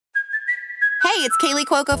Hey, it's Kaylee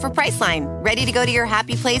Cuoco for Priceline. Ready to go to your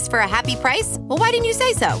happy place for a happy price? Well, why didn't you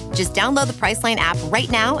say so? Just download the Priceline app right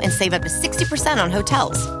now and save up to 60% on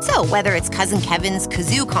hotels. So whether it's Cousin Kevin's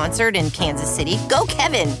Kazoo Concert in Kansas City, go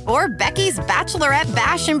Kevin, or Becky's Bachelorette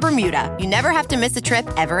Bash in Bermuda, you never have to miss a trip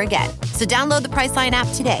ever again. So download the Priceline app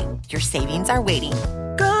today. Your savings are waiting.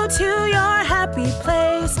 Go to your happy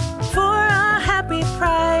place for a happy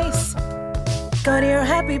price. Go to your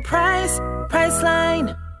happy price,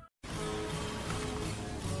 Priceline.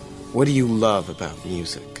 What do you love about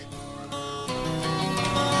music?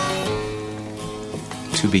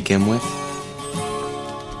 To begin with,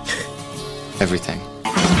 everything.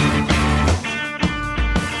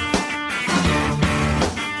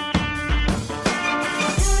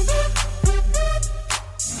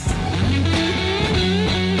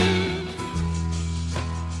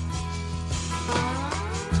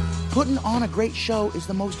 Putting on a great show is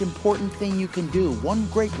the most important thing you can do. One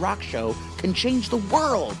great rock show can change the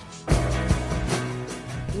world.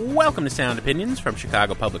 Welcome to Sound Opinions from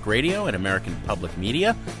Chicago Public Radio and American Public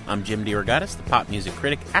Media. I'm Jim DeRogatis, the pop music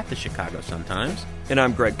critic at the Chicago Sun-Times. And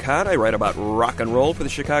I'm Greg Cott. I write about rock and roll for the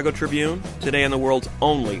Chicago Tribune. Today on the world's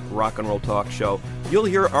only rock and roll talk show, you'll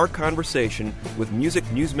hear our conversation with music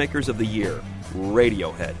newsmakers of the year,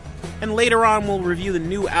 Radiohead. And later on, we'll review the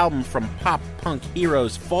new album from pop-punk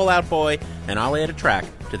heroes Fall Out Boy, and I'll add a track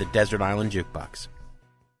to the Desert Island Jukebox.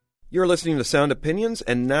 You're listening to Sound Opinions,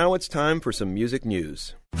 and now it's time for some music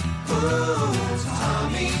news. Ooh,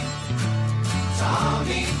 Tommy,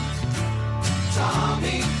 Tommy,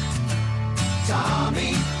 Tommy,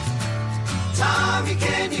 Tommy, Tommy,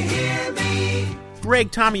 can you hear me?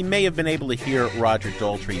 Greg, Tommy may have been able to hear Roger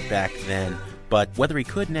Daltrey back then, but whether he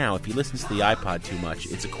could now, if he listens to the iPod too much,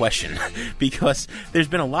 it's a question. Because there's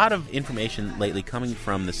been a lot of information lately coming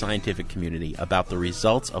from the scientific community about the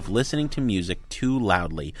results of listening to music too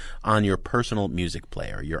loudly on your personal music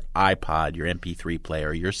player, your iPod, your MP3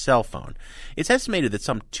 player, your cell phone. It's estimated that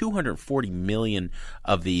some 240 million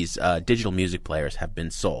of these digital music players have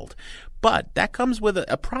been sold. But that comes with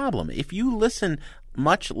a problem. If you listen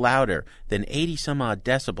much louder than 80-some-odd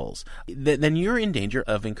decibels, then you're in danger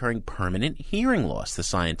of incurring permanent hearing loss, the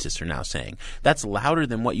scientists are now saying. That's louder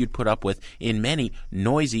than what you'd put up with in many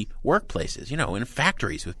noisy workplaces, in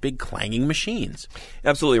factories with big clanging machines.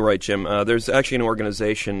 Absolutely right, Jim. There's actually an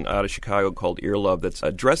organization out of Chicago called Earlove that's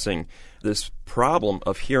addressing this problem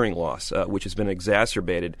of hearing loss, which has been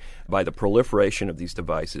exacerbated by the proliferation of these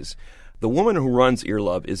devices. The woman who runs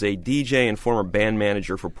Earlove is a DJ and former band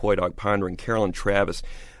manager for Poi Dog Pondering, Carolyn Travis.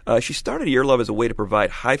 She started Earlove as a way to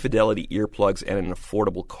provide high-fidelity earplugs at an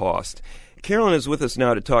affordable cost. Carolyn is with us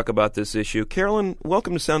now to talk about this issue. Carolyn,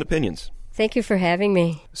 welcome to Sound Opinions. Thank you for having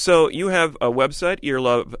me. So you have a website,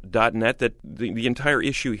 earlove.net, that the entire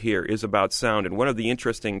issue here is about sound. And one of the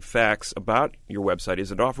interesting facts about your website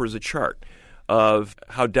is it offers a chart of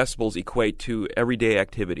how decibels equate to everyday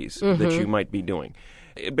activities that you might be doing.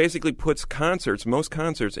 It basically puts most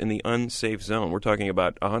concerts, in the unsafe zone. We're talking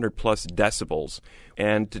about 100-plus decibels.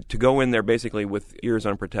 And to go in there basically with ears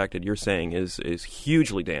unprotected, you're saying, is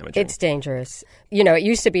hugely damaging. It's dangerous. It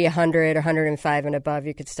used to be 100, 105 and above,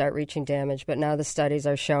 you could start reaching damage. But now the studies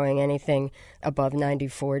are showing anything above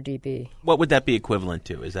 94 dB. What would that be equivalent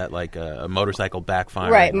to? Is that like a motorcycle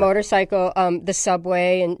backfiring? Right, motorcycle. The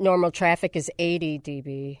subway and normal traffic is 80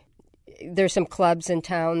 dB. There's some clubs in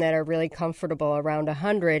town that are really comfortable around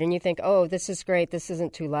 100, and you think, oh, this is great, this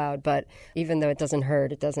isn't too loud. But even though it doesn't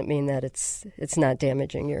hurt, it doesn't mean that it's not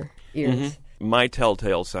damaging your ears. Mm-hmm. My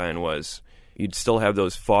telltale sign was you'd still have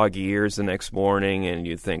those foggy ears the next morning, and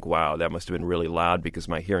you'd think, wow, that must have been really loud because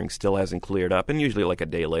my hearing still hasn't cleared up. And usually like a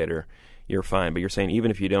day later, you're fine. But you're saying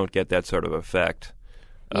even if you don't get that sort of effect,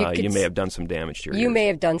 you may have done some damage to your ears. You may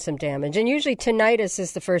have done some damage. And usually tinnitus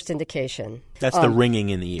is the first indication. That's the ringing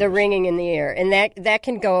in the ear. The ringing in the ear. And that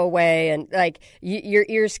can go away, and your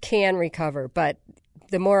ears can recover. But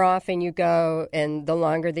the more often you go and the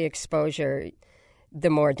longer the exposure, the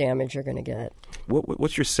more damage you're going to get.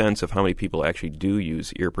 What's your sense of how many people actually do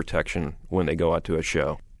use ear protection when they go out to a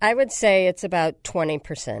show? I would say it's about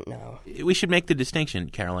 20% now. We should make the distinction,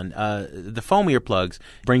 Carolyn. The foam earplugs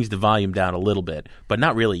brings the volume down a little bit, but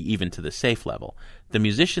not really even to the safe level. The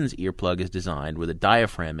musician's earplug is designed with a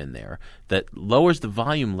diaphragm in there that lowers the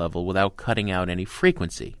volume level without cutting out any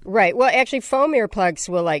frequency. Right. Well, actually, foam earplugs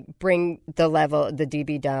will bring the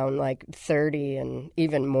dB down 30 and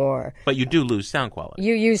even more. But you do lose sound quality.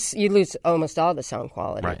 You lose almost all the sound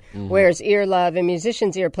quality. Right. Mm-hmm. Whereas Earlove, a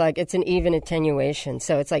musician's earplug, it's an even attenuation,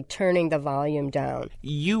 so it's like turning the volume down.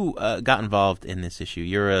 You got involved in this issue.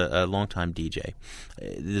 You're a longtime DJ.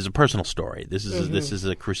 There's a personal story. This is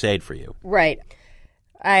a crusade for you. Right.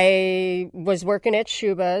 I was working at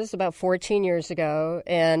Shuba's about 14 years ago,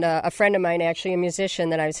 and a friend of mine, actually a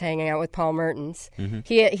musician that I was hanging out with, Paul Mertens,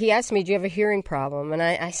 he asked me, do you have a hearing problem? And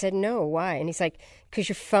I said, no, why? And he's like, because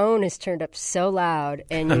your phone is turned up so loud,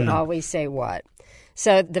 and you always say what?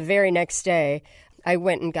 So the very next day, I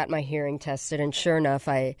went and got my hearing tested, and sure enough,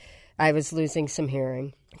 I was losing some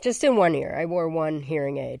hearing. Just in one ear. I wore one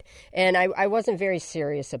hearing aid, and I wasn't very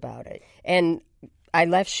serious about it. And I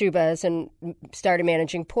left Shuba's and started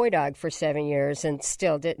managing Poi Dog for 7 years and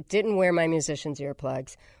still didn't wear my musician's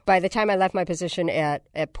earplugs. By the time I left my position at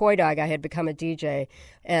Poi Dog, I had become a DJ,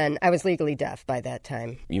 and I was legally deaf by that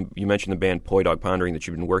time. You mentioned the band Poi Dog Pondering that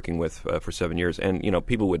you've been working with for 7 years, and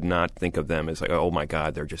people would not think of them as like, oh my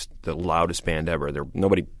God, they're just the loudest band ever.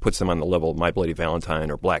 Nobody puts them on the level of My Bloody Valentine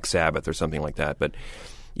or Black Sabbath or something like that, but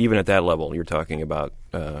even at that level, you're talking about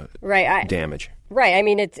damage. Right. I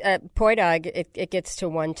mean, it's Poi Dog, it gets to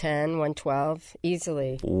 110, 112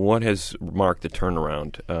 easily. What has marked the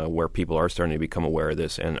turnaround where people are starting to become aware of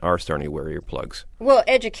this and are starting to wear earplugs? Well,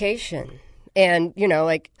 education. And,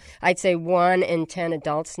 like I'd say 1 in 10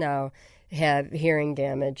 adults now have hearing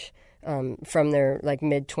damage from their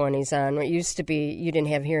mid-20s on. It used to be you didn't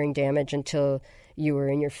have hearing damage until you were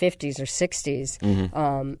in your 50s or 60s.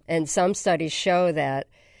 Mm-hmm. And some studies show that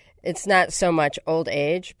it's not so much old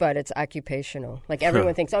age, but it's occupational. Like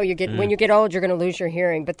everyone thinks, when you get old, you're going to lose your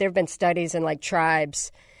hearing. But there have been studies in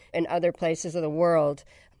tribes and other places of the world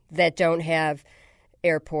that don't have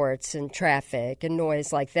airports and traffic and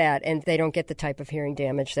noise like that, and they don't get the type of hearing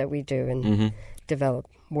damage that we do in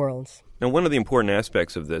developed worlds. Now, one of the important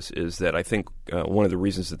aspects of this is that I think one of the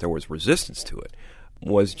reasons that there was resistance to it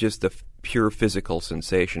was just the pure physical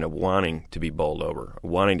sensation of wanting to be bowled over,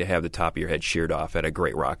 wanting to have the top of your head sheared off at a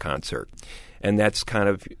great rock concert. And that's kind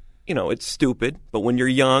of, it's stupid, but when you're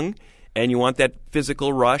young and you want that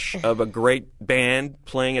physical rush of a great band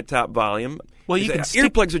playing at top volume, well,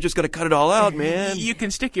 earplugs are just going to cut it all out, man. You can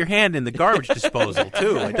stick your hand in the garbage disposal,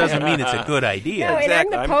 too. It doesn't mean it's a good idea. No, and I'm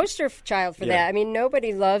the poster child for that. I mean,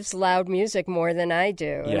 nobody loves loud music more than I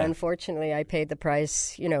do. And unfortunately, I paid the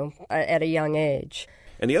price, at a young age.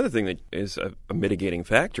 And the other thing that is a mitigating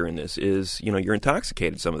factor in this is, you're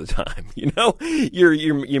intoxicated some of the time.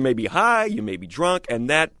 You may be high, you may be drunk, and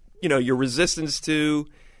that, your resistance to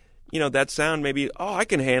that sound maybe, I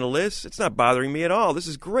can handle this. It's not bothering me at all. This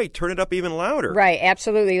is great. Turn it up even louder. Right,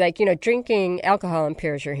 absolutely. Drinking alcohol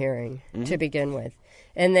impairs your hearing to begin with.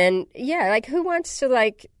 And then, who wants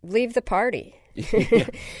to, leave the party?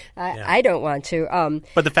 I don't want to.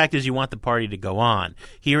 But the fact is you want the party to go on.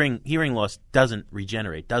 Hearing loss doesn't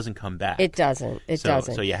regenerate, doesn't come back. It doesn't. It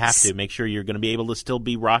doesn't. So you have to make sure you're going to be able to still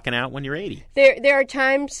be rocking out when you're 80. There are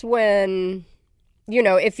times when...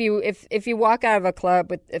 if you walk out of a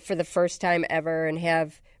club for the first time ever and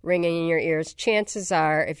have ringing in your ears, chances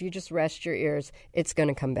are, if you just rest your ears, it's going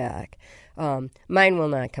to come back. Mine will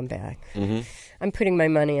not come back. Mm-hmm. I'm putting my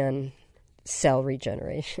money on cell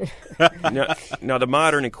regeneration. Now, the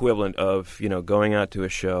modern equivalent of going out to a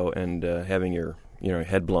show and having your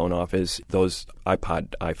head blown off is those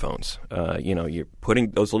iPhones. You're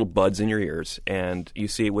putting those little buds in your ears, and you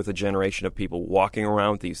see it with a generation of people walking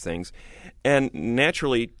around with these things and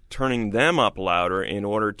naturally turning them up louder in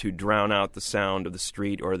order to drown out the sound of the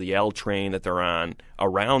street or the L train that they're on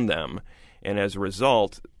around them. And as a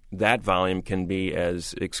result, that volume can be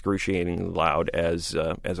as excruciatingly loud as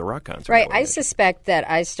a rock concert. Right. I suspect that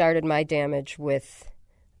I started my damage with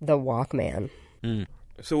the Walkman. Mm.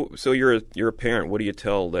 So you're a parent. What do you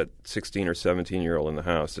tell that 16 or 17-year-old in the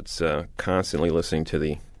house that's constantly listening to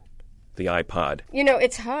the iPod?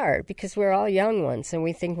 It's hard because we're all young ones and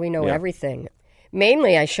we think we know everything.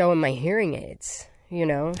 Mainly, I show them my hearing aids.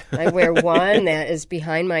 I wear one that is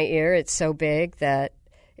behind my ear. It's so big that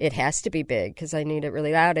it has to be big because I need it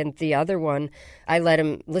really loud. And the other one, I let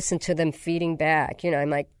them listen to them feeding back.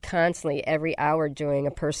 I'm constantly every hour doing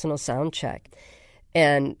a personal sound check.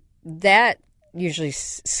 And that usually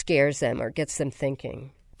scares them or gets them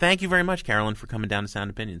thinking. Thank you very much, Carolyn, for coming down to Sound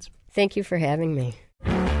Opinions. Thank you for having me.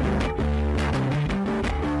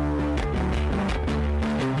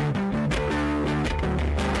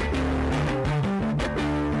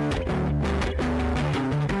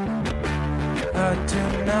 I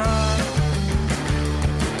do not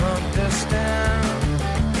understand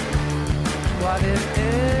what it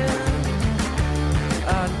is.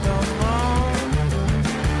 I don't know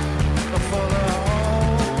for the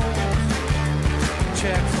holes.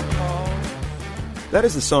 Check for calls. That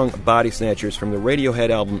is the song Body Snatchers from the Radiohead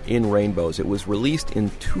album In Rainbows. It was released in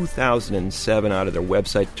 2007 out of their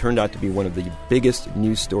website. Turned out to be one of the biggest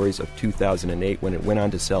news stories of 2008 when it went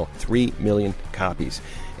on to sell 3 million copies.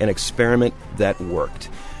 an experiment that worked.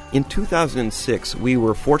 In 2006, we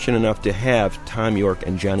were fortunate enough to have Tom York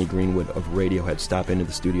and Johnny Greenwood of Radiohead stop into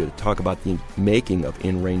the studio to talk about the making of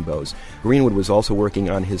In Rainbows. Greenwood was also working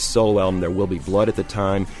on his solo album, There Will Be Blood, at the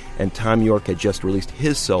time, and Tom York had just released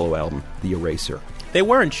his solo album, The Eraser. They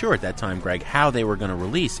weren't sure at that time, Greg, how they were going to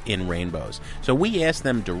release In Rainbows. So we asked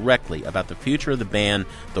them directly about the future of the band,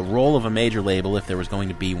 the role of a major label if there was going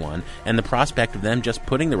to be one, and the prospect of them just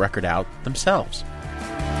putting the record out themselves.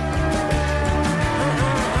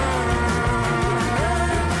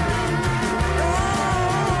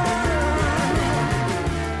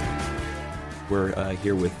 We're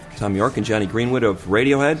here with Tom York and Johnny Greenwood of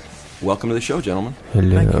Radiohead. Welcome to the show, gentlemen.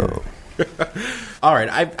 Hello. All right,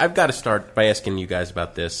 I've got to start by asking you guys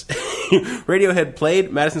about this. Radiohead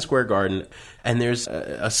played Madison Square Garden, and there's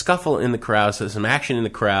a scuffle in the crowd, so there's some action in the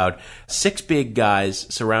crowd. 6 big guys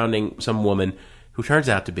surrounding some woman who turns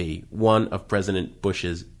out to be one of President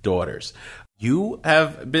Bush's daughters. You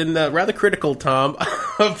have been rather critical, Tom,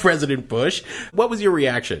 of President Bush. What was your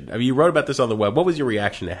reaction? I mean, you wrote about this on the web. What was your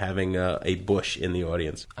reaction to having a Bush in the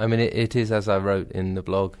audience? I mean, it is as I wrote in the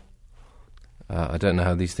blog. I don't know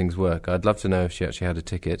how these things work. I'd love to know if she actually had a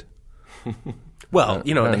ticket. Well,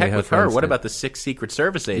 you know, the heck with her. What did. about the 6 Secret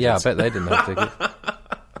Service agents? Yeah, I bet they didn't have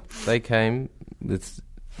tickets. They came with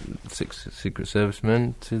 6 Secret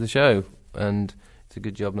Servicemen to the show, and it's a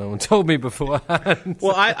good job no one told me beforehand.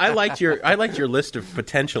 Well, I liked your list of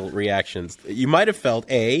potential reactions. You might have felt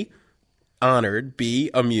A, honored, B,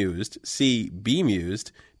 amused, C,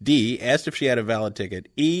 bemused, D, asked if she had a valid ticket,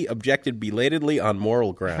 E, objected belatedly on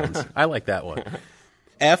moral grounds. I like that one.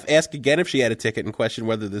 F, asked again if she had a ticket and questioned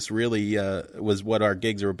whether this really was what our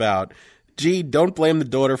gigs are about. G, don't blame the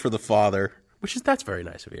daughter for the father, that's very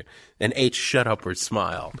nice of you. And H, shut up or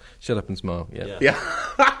smile. Shut up and smile, yeah.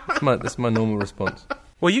 That's my normal response.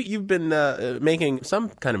 Well, you've been making some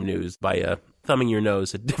kind of news by thumbing your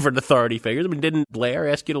nose at different authority figures. I mean, didn't Blair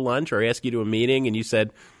ask you to lunch or ask you to a meeting and you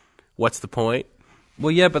said, what's the point?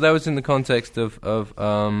 Well, yeah, but that was in the context of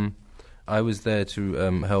I was there to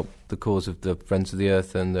help the cause of the Friends of the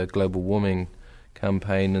Earth and the global warming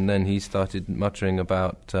campaign, and then he started muttering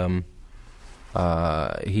about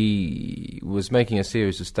he was making a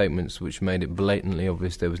series of statements which made it blatantly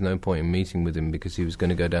obvious there was no point in meeting with him because he was going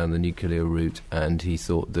to go down the nuclear route, and he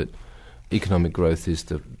thought that economic growth is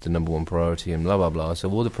the number one priority and blah, blah, blah. So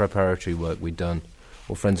all the preparatory work we'd done,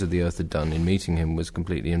 or Friends of the Earth had done in meeting him, was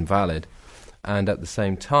completely invalid. And at the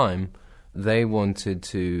same time, they wanted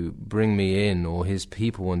to bring me in, or his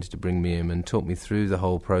people wanted to bring me in and talk me through the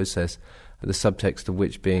whole process, the subtext of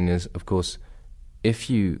which being is, of course,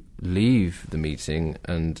 if you leave the meeting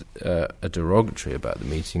and are derogatory about the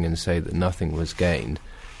meeting and say that nothing was gained,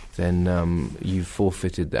 then you've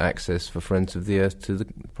forfeited the access for Friends of the Earth to the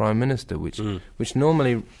Prime Minister, which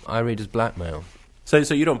normally I read as blackmail. So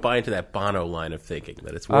you don't buy into that Bono line of thinking,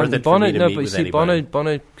 that it's worth it for me to meet with anybody?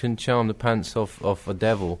 Bono can charm the pants off a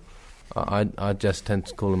devil. I just tend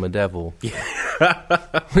to call him a devil,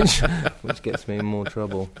 which gets me in more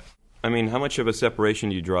trouble. I mean, how much of a separation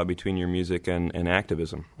do you draw between your music and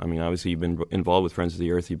activism? I mean, obviously you've been involved with Friends of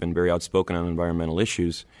the Earth, you've been very outspoken on environmental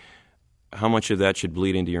issues. How much of that should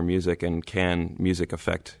bleed into your music, and can music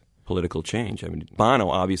affect political change? I mean, Bono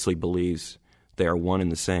obviously believes they are one and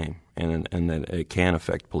the same, and that it can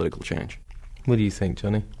affect political change. What do you think,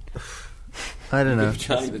 Johnny? I don't know.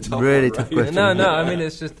 It's really tough question. No. I mean,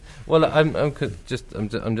 it's just. Well, I'm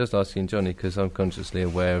just asking Johnny because I'm consciously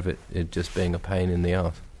aware of it just being a pain in the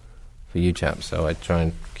arse for you chaps. So I try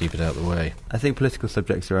and keep it out of the way. I think political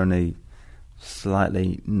subjects are only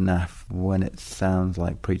slightly naff when it sounds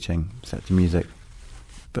like preaching set to music,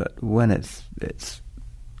 but when it's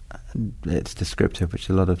descriptive, which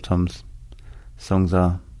a lot of Tom's songs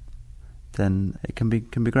are, then it can be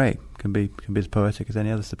great. Can be as poetic as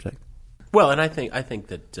any other subject. Well, and I think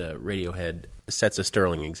that Radiohead sets a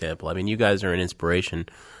sterling example. I mean, you guys are an inspiration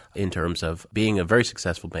in terms of being a very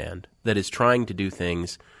successful band that is trying to do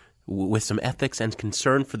things with some ethics and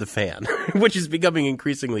concern for the fan, which is becoming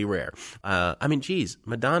increasingly rare. I mean, geez,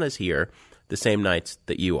 Madonna's here the same nights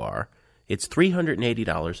that you are. It's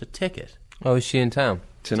 $380 a ticket. Oh, is she in town?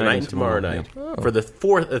 Tonight and tomorrow night. Oh. For the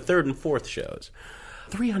third and fourth shows.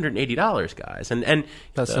 $380, guys. And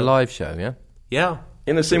that's a live show, yeah? Yeah.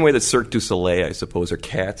 In the same way that Cirque du Soleil, I suppose, or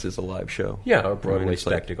Cats is a live show. Yeah, or Broadway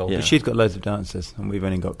spectacle. But she's got loads of dancers, and we've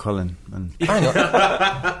only got Colin. And hang on.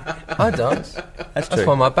 I dance. That's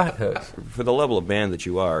why my back hurts. For the level of band that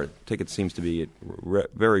you are, ticket seems to be at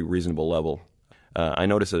very reasonable level. I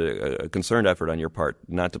notice a concerned effort on your part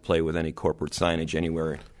not to play with any corporate signage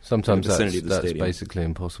anywhere. Sometimes in the vicinity of the that's stadium. Basically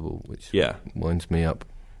impossible, which yeah. winds me up.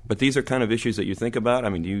 But these are kind of issues that you think about? I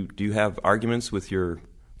mean, do you have arguments with your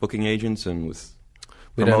booking agents and with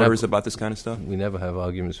promoters about this kind of stuff? We never have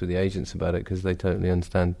arguments with the agents about it because they totally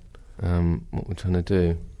understand what we're trying to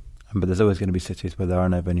do. But there's always going to be cities where there are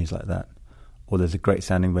no venues like that, or there's a great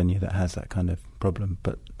sounding venue that has that kind of problem.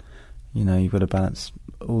 But, you've got to balance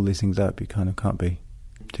all these things up. You kind of can't be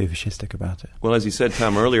too fascistic about it. Well, as you said,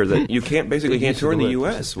 Tom, earlier, that you can't tour in the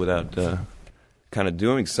U.S. without kind of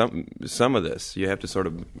doing some of this. You have to sort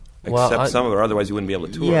of accept some of it, or otherwise you wouldn't be able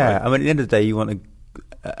to tour. Yeah, right? I mean, at the end of the day, you want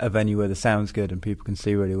a venue where the sound's good and people can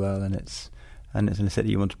see really well, and it's in a city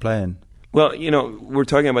you want to play in. Well, we're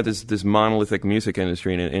talking about this monolithic music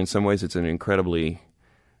industry, and in some ways it's an incredibly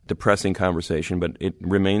depressing conversation, but it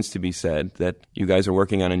remains to be said that you guys are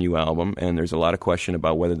working on a new album, and there's a lot of question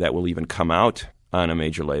about whether that will even come out on a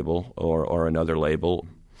major label or another label.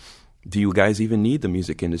 Do you guys even need the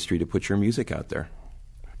music industry to put your music out there?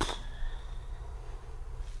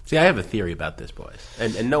 See, I have a theory about this, boys,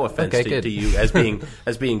 and no offense to you as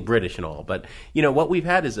being British and all, but what we've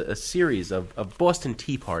had is a series of Boston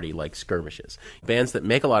Tea Party like skirmishes, bands that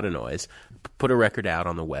make a lot of noise, put a record out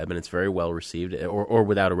on the web, and it's very well received, or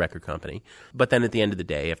without a record company. But then at the end of the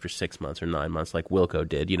day, after 6 months or 9 months, like Wilco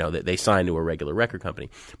did, they sign to a regular record company.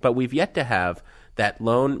 But we've yet to have that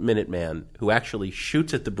lone Minuteman who actually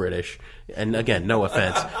shoots at the British, and again, no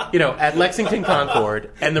offense, at Lexington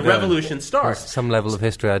Concord, and the revolution starts. There's some level of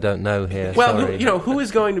history I don't know here. Well, sorry. Who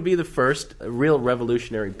is going to be the first real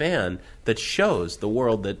revolutionary band that shows the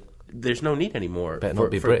world that there's no need anymore? Better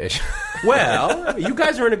not be British. Well, you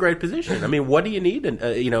guys are in a great position. I mean, what do you need?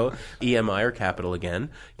 EMI or Capitol again.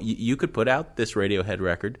 You could put out this Radiohead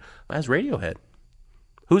record as Radiohead.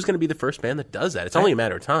 Who's going to be the first band that does that? It's only a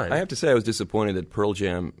matter of time. I have to say I was disappointed that Pearl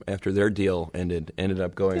Jam, after their deal ended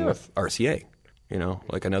up going with RCA.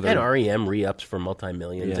 Like another... And REM re-ups for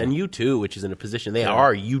multi-millions. Yeah. And U2, which is in a position... They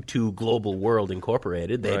are U2 Global World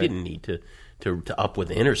Incorporated. They didn't need to up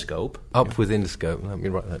with Interscope. Up with Interscope. Let me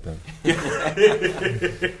write that down.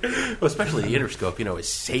 Well, especially the Interscope, is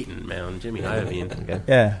Satan, man. Jimmy Iovine. Okay.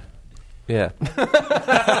 Yeah. Yeah.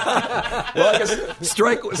 Well, I guess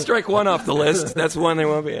strike one off the list. That's one they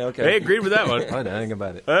won't be. Okay. They agreed with that one. I don't think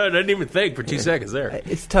about it. I didn't even think for 2 seconds there.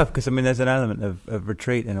 It's tough because there's an element of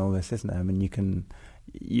retreat in all this, isn't there? I mean, you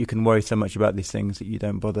can worry so much about these things that you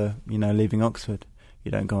don't bother, leaving Oxford.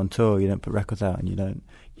 You don't go on tour. You don't put records out, and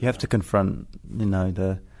you have to confront,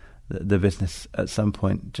 the business at some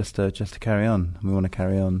point just to carry on. And we want to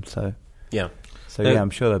carry on, so yeah. So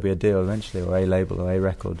I'm sure there'll be a deal eventually, or a label or a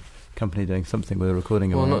record company doing something with a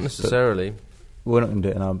recording. Well, not necessarily. We're not going to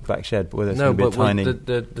do it in our back shed, but whether it's no, going to be tiny.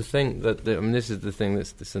 The thing that this is the thing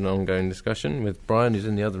that's an ongoing discussion with Brian, who's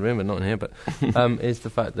in the other room and not in here, but is the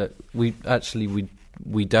fact that we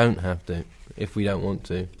don't have to if we don't want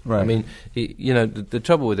to. Right. I mean, the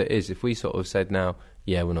trouble with it is if we sort of said now,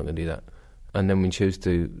 yeah, we're not going to do that, and then we choose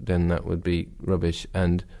to, then that would be rubbish.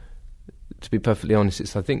 And to be perfectly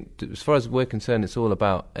honest, I think as far as we're concerned, it's all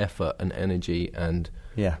about effort and energy and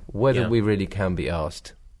whether we really can be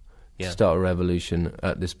asked to start a revolution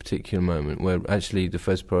at this particular moment, where actually the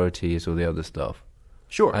first priority is all the other stuff.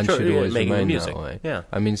 Sure, and should always remain that way. Yeah.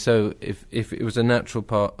 I mean, so if it was a natural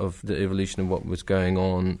part of the evolution of what was going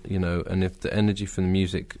on, and if the energy from the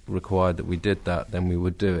music required that we did that, then we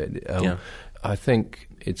would do it. I think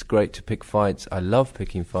it's great to pick fights. I love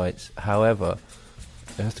picking fights. However,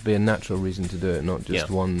 there has to be a natural reason to do it, not just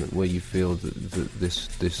one where you feel that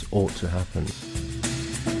this ought to happen.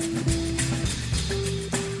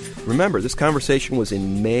 Remember, this conversation was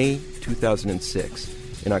in May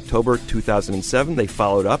 2006. In October 2007, they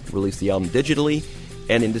followed up, released the album digitally,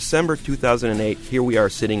 and in December 2008, here we are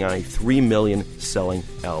sitting on a 3 million selling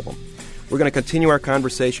album. We're going to continue our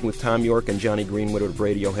conversation with Tom York and Johnny Greenwood of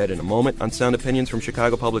Radiohead in a moment on Sound Opinions from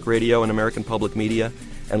Chicago Public Radio and American Public Media,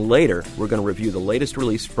 and later we're going to review the latest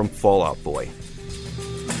release from Fall Out Boy.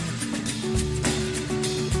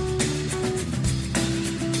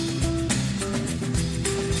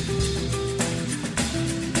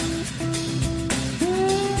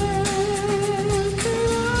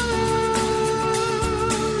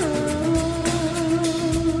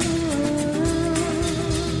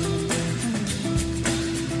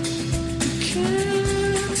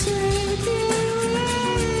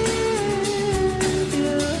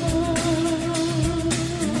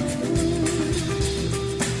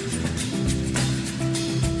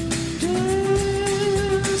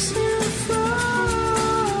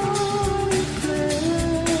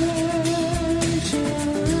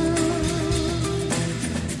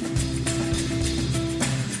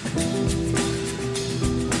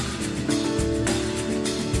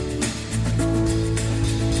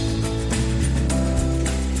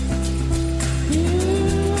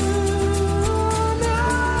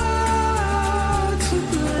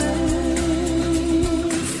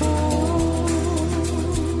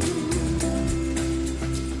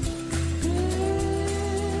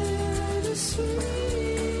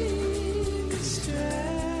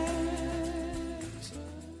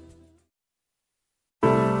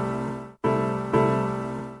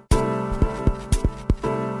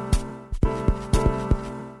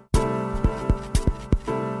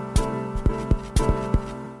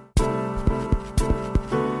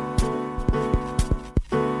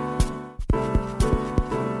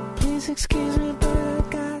 Excuse me, but I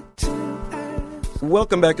got to ask.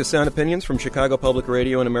 Welcome back to Sound Opinions from Chicago Public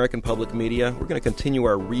Radio and American Public Media. We're going to continue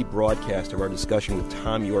our rebroadcast of our discussion with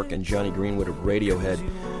Tom York and Johnny Greenwood of Radiohead,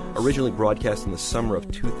 originally broadcast in the summer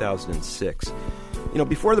of 2006. You know,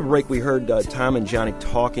 before the break, we heard Tom and Johnny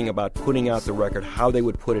talking about putting out the record, how they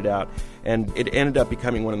would put it out, and it ended up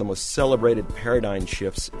becoming one of the most celebrated paradigm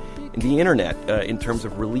shifts in the Internet in terms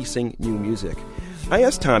of releasing new music. I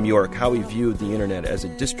asked Tom York how he viewed the Internet as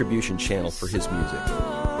a distribution channel for his music.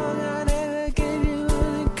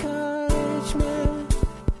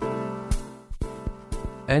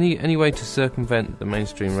 Any way to circumvent the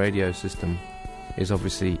mainstream radio system is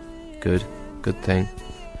obviously good thing.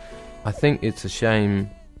 I think it's a shame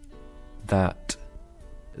that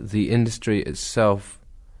the industry itself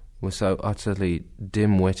was so utterly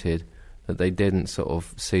dim-witted that they didn't sort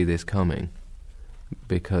of see this coming,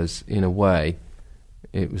 because in a way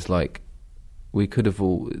it was like there could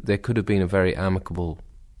have been a very amicable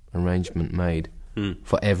arrangement made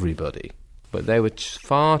for everybody, but they were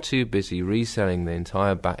far too busy reselling the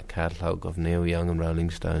entire back catalogue of Neil Young and Rolling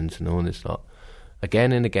Stones and all this lot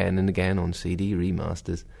again and again and again on CD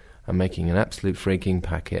remasters, and making an absolute freaking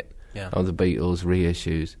packet of the Beatles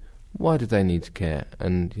reissues. Why do they need to care?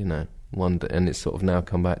 And, you know, and it's sort of now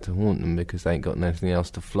come back to haunt them because they ain't got nothing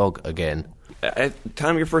else to flog again.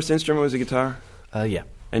 Tom, your first instrument was a guitar? Yeah.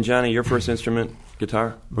 And Johnny, your first instrument,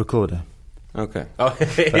 guitar? Recorder. Okay. Oh,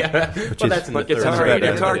 yeah. Well, that's in the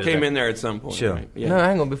guitar came in there at some point. Sure. Right? Yeah. No,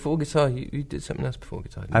 hang on. Before guitar, you did something else before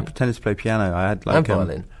guitar. I pretended to play piano. I had and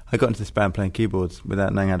violin. I got into this band playing keyboards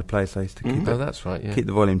without knowing how to play, so I used to keep that's right. Yeah. keep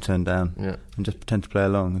the volume turned down and just pretend to play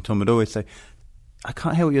along. And Tom would always say, "I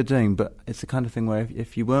can't hear what you're doing," but it's the kind of thing where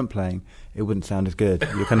if you weren't playing, it wouldn't sound as good.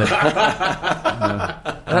 You're kind of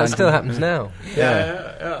that still happens now.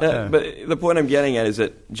 Yeah. But the point I'm getting at is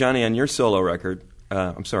that, Johnny, on your solo record,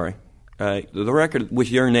 the record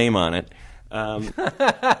with your name on it, I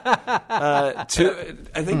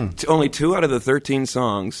think only 2 out of the 13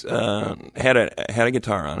 songs had a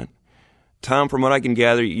guitar on it. Tom, from what I can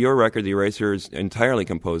gather, your record, The Eraser, is entirely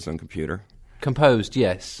composed on computer. Composed,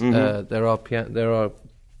 yes. There are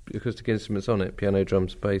acoustic instruments on it: piano,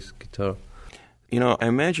 drums, bass, guitar. You know, I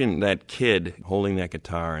imagine that kid holding that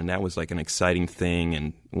guitar, and that was like an exciting thing,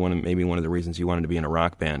 and maybe one of the reasons you wanted to be in a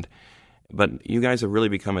rock band. But you guys have really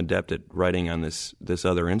become adept at writing on this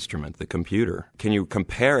other instrument, the computer. Can you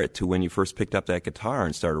compare it to when you first picked up that guitar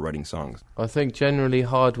and started writing songs? I think generally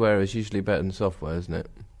hardware is usually better than software, isn't it?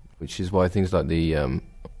 Which is why things like the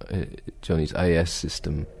Johnny's AS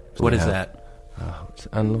system. What is that? It's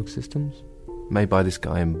analog systems made by this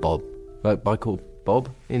guy in Bob, by called Bob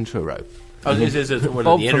in Truro. Oh, is it one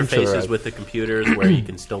of the interfaces with the computers where you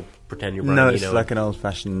can still pretend you're running? No, it's like an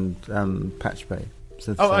old-fashioned patch bay.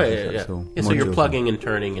 So you're plugging and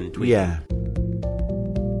turning and tweaking. Yeah.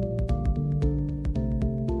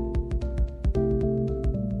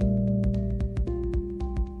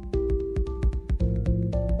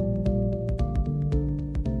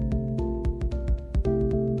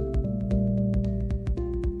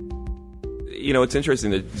 You know, it's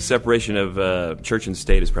interesting. The separation of church and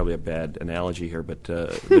state is probably a bad analogy here, but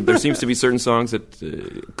there seems to be certain songs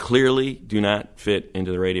that clearly do not fit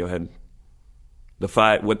into the Radiohead.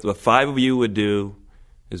 What the 5 of you would do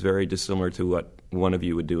is very dissimilar to what one of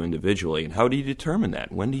you would do individually. And how do you determine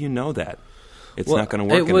that? When do you know that it's not going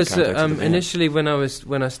to work? It was in the context of the band? Initially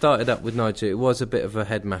when I started up with Nigel, it was a bit of a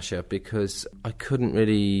head masher because I couldn't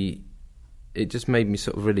really. It just made me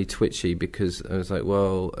sort of really twitchy because I was like,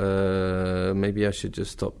 well, maybe I should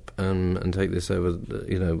just stop and take this over,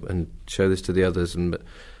 and show this to the others. And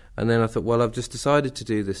then I thought, well, I've just decided to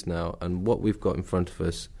do this now, and what we've got in front of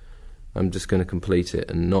us, I'm just going to complete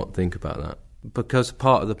it and not think about that. Because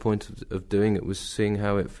part of the point of doing it was seeing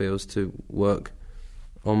how it feels to work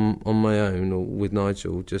on my own or with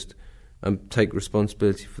Nigel, just take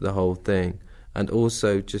responsibility for the whole thing. And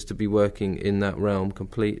also just to be working in that realm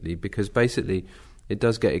completely, because basically it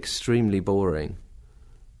does get extremely boring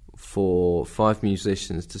for 5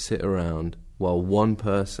 musicians to sit around while one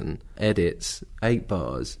person edits 8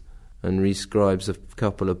 bars and rescribes a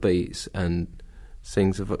couple of beats and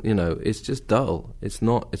sings. It's just dull. It's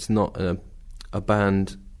not a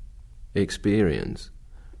band experience,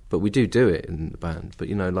 but we do it in the band. But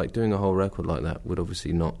like doing a whole record like that would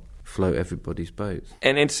obviously not float everybody's boats.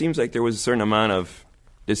 And it seems like there was a certain amount of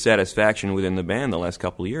dissatisfaction within the band the last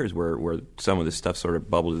couple of years where some of this stuff sort of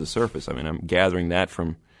bubbled to the surface. I mean, I'm gathering that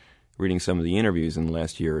from reading some of the interviews in the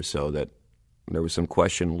last year or so, that there was some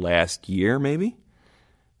question last year maybe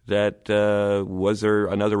that was there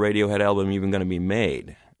another Radiohead album even going to be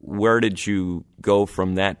made? where did you go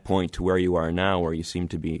from that point to where you are now, where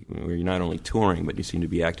you're not only touring, but you seem to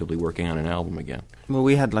be actively working on an album again? Well,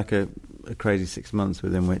 we had like a crazy 6 months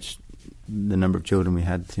within which the number of children we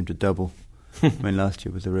had seemed to double. I mean, last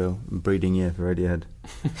year was a real breeding year for Radiohead.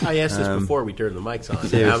 I asked this before we turned the mics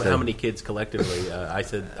on. How many kids collectively? I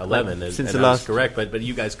said 11, and I was correct, but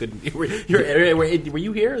you guys couldn't. Were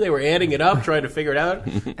you here? They were adding it up, trying to figure it out.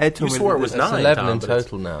 Ed you swore it was 9. 11 Tom, in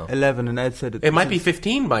total now. 11, and Ed said it might be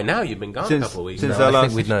 15 by now. You've been gone a couple of weeks. I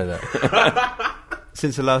think we'd know that.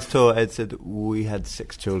 Since the last tour, Ed said we had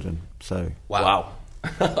 6 children. So wow,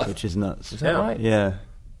 which is nuts. Is that right? Yeah.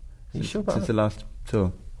 You sure about since that? the last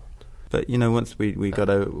tour. But once we got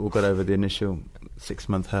over the initial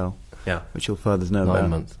 6-month hell, which your fathers know 9 about. 9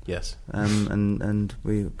 months, yes, and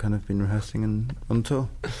we've kind of been rehearsing and on tour.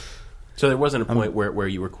 So there wasn't a point where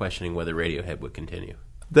you were questioning whether Radiohead would continue.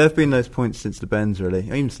 There have been those points since the Bends, really,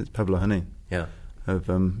 even since Pablo Honey. Yeah,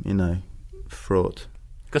 of fraught.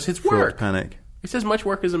 Because it's fraught work. Panic. It's as much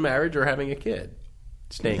work as a marriage or having a kid.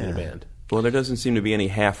 Staying in a band. Well, there doesn't seem to be any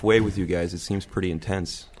halfway with you guys. It seems pretty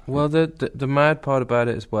intense. Well, the mad part about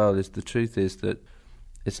it as well is the truth is that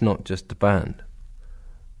it's not just the band.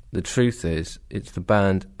 The truth is it's the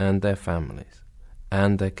band and their families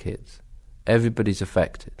and their kids. Everybody's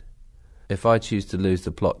affected. If I choose to lose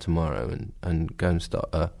the plot tomorrow and go and start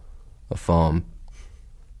a farm,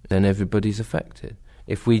 then everybody's affected.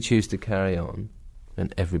 If we choose to carry on,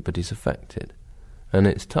 then everybody's affected. And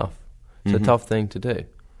it's tough. It's a tough thing to do.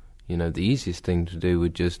 The easiest thing to do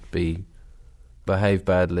would just be behave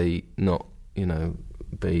badly, not,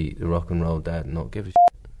 be the rock and roll dad and not give a shit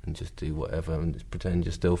and just do whatever and just pretend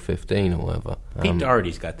you're still 15 or whatever. Pete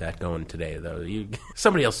Doherty's got that going today, though.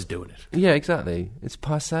 Somebody else is doing it. Yeah, exactly. It's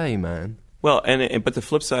passé, man. Well, but the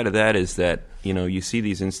flip side of that is that, you see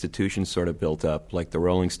these institutions sort of built up, like the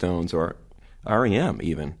Rolling Stones or R.E.M.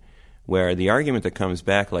 even, where the argument that comes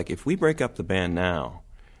back, like, if we break up the band now,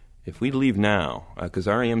 if we leave now, because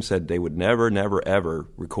R.E.M. said they would never, never, ever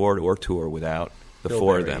record or tour without the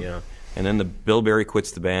four of them. Yeah. And then Bill Berry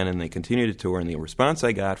quits the band, and they continue to tour. And the response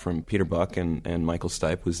I got from Peter Buck and Michael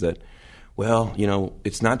Stipe was that, well,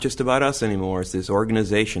 it's not just about us anymore. It's this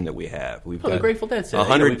organization that we have. We've got the Grateful Dead said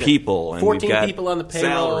 100 people, and 14 we've got people on the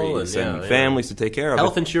payroll, salaries and families to take care of.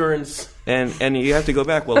 Health insurance. And you have to go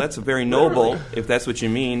back, well, that's very noble, if that's what you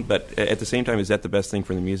mean, but at the same time, is that the best thing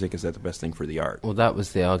for the music? Is that the best thing for the art? Well, that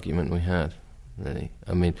was the argument we had, really.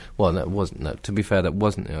 I mean, well, that wasn't. No, to be fair, that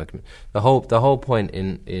wasn't the argument. The whole point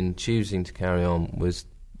in choosing to carry on was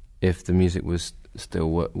if the music was still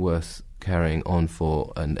worth carrying on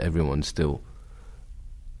for, and everyone still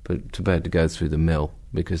prepared to go through the mill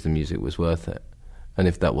because the music was worth it. And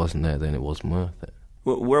if that wasn't there, then it wasn't worth it.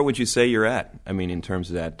 Well, where would you say you're at? I mean, in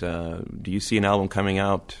terms of that, do you see an album coming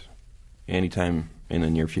out anytime in the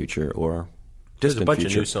near future or There's a bunch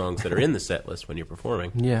future? of new songs that are in the set list when you're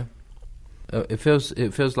performing. Yeah. It feels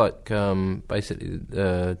like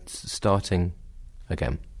basically starting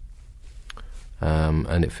again.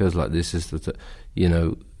 And it feels like this is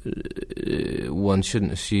one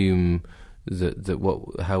shouldn't assume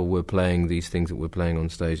that how we're playing these things that we're playing on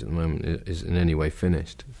stage at the moment is in any way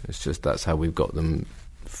finished. It's just that's how we've got them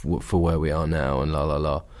for where we are now and la la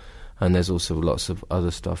la. And there's also lots of other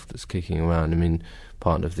stuff that's kicking around. I mean,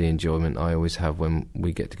 part of the enjoyment I always have when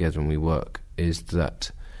we get together and we work is that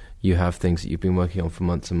you have things that you've been working on for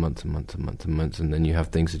months and months and months and months and months, and then you have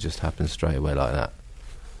things that just happen straight away like that.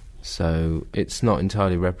 So it's not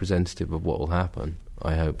entirely representative of what will happen,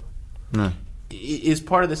 I hope. No. Is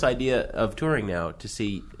part of this idea of touring now to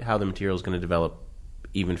see how the material is going to develop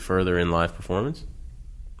even further in live performance?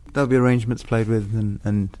 There'll be arrangements played with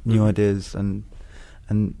and new ideas and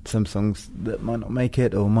some songs that might not make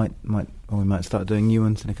it or we might start doing new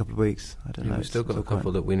ones in a couple of weeks. I don't know. We've still got a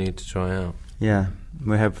couple that we need to try out. Yeah,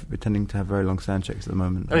 we're tending to have very long sound checks at the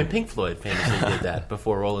moment. I mean, Pink Floyd famously did that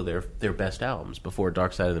before all of their best albums, before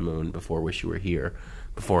Dark Side of the Moon, before Wish You Were Here,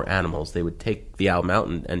 before Animals. They would take the album out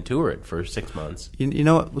and tour it for 6 months. You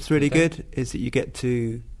know what's really good is that you get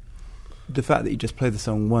to... The fact that you just play the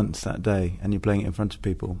song once that day and you're playing it in front of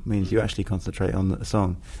people means you actually concentrate on the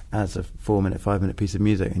song as a 4-minute, 5-minute piece of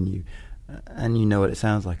music, and you know what it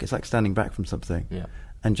sounds like. It's like standing back from something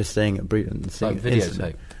and just saying it brilliant and singing like it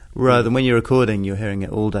instantly. videotape. Rather than when you're recording, you're hearing it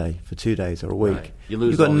all day for 2 days or a week. Right.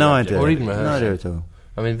 You've got no idea. Or even no idea at all.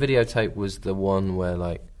 I mean, videotape was the one where,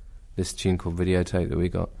 like, this tune called Videotape that we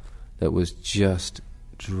got that was just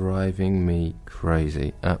driving me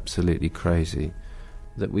crazy, absolutely crazy.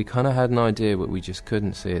 That we kind of had an idea, but we just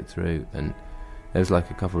couldn't see it through. And there was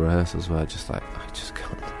like a couple of rehearsals where I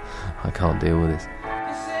can't deal with this.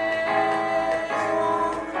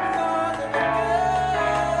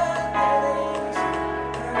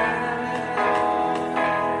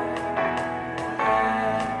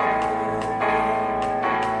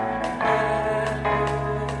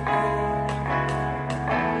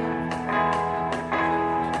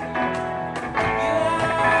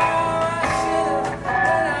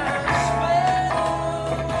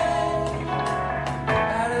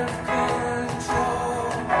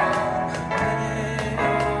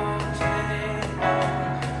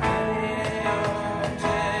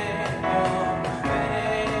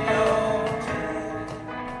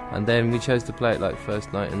 And then we chose to play it like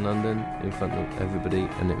first night in London in front of everybody,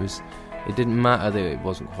 and it didn't matter that it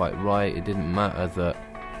wasn't quite right. It didn't matter that,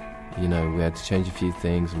 you know, we had to change a few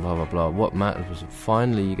things and blah blah blah. What mattered was that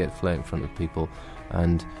finally you get to play it in front of people,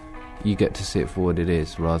 and you get to see it for what it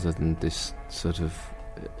is, rather than this sort of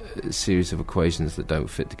series of equations that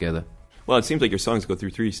don't fit together. Well, it seems like your songs go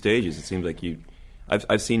through 3 stages. It seems like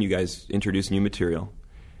I've seen you guys introduce new material,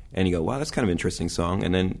 and you go, wow, that's kind of an interesting song,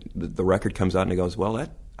 and then the record comes out and it goes, well,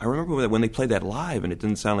 I remember when they played that live and it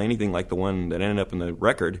didn't sound anything like the one that ended up in the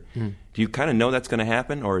record. Do you kind of know that's going to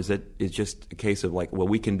happen, or is it's just a case of like, well,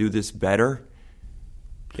 we can do this better?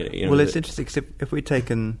 You know, well, it's interesting, 'cause if we'd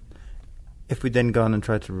then gone and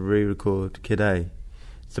tried to re-record Kid A,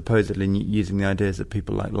 supposedly using the ideas that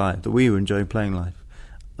people like live, that we were enjoying playing live,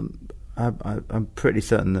 I'm pretty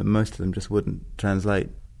certain that most of them just wouldn't translate.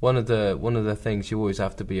 One of the things you always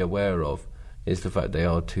have to be aware of is the fact they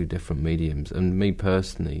are 2 different mediums. And me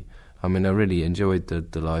personally, I mean, I really enjoyed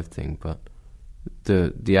the live thing, but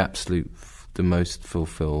the absolute the most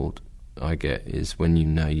fulfilled I get is when you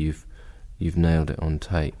know you've nailed it on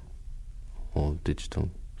tape or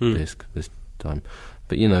digital disc this time.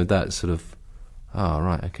 But you know, that sort of,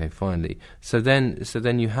 right, okay, finally. So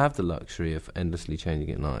then you have the luxury of endlessly changing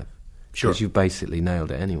it live. Sure. Because you've basically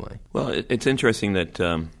nailed it anyway. Well, it's interesting that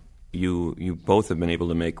you both have been able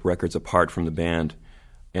to make records apart from the band,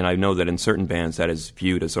 and I know that in certain bands that is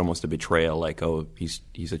viewed as almost a betrayal, like, oh, he's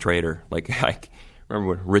a traitor. Like, I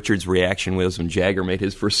remember what Richard's reaction was when Jagger made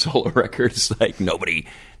his first solo record. It's like, nobody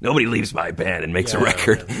leaves my band and makes a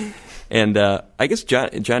record. Yeah. And I guess,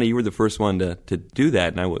 Johnny, you were the first one to do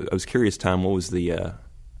that, and I was curious, Tom, what was the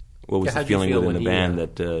feeling within the band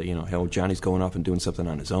that, you know, hell, Johnny's going off and doing something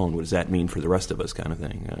on his own? What does that mean for the rest of us, kind of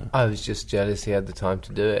thing? I was just jealous he had the time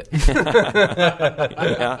to do it. Yeah,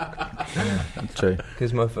 that's true.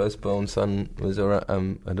 Because my firstborn son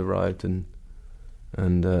had arrived, and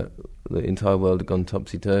the entire world had gone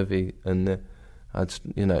topsy-turvy, and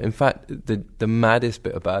in fact, the maddest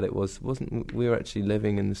bit about it wasn't we were actually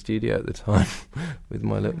living in the studio at the time with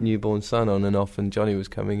my newborn son on and off, and Johnny was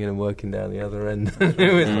coming in and working down the other end.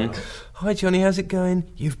 It was like, hi Johnny, how's it going?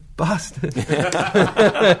 You bastard.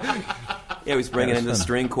 Yeah, he was bringing in the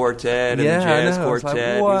string quartet and the jazz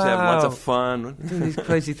quartet. Like, wow. He was having lots of fun. Doing these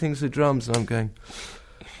crazy things with drums, and I'm going,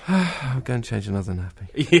 I'm going to change another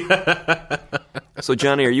nappy. Yeah. So,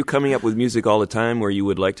 Johnny, are you coming up with music all the time where you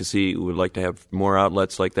would like to have more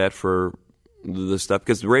outlets like that for the stuff?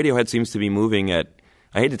 Because Radiohead seems to be moving at,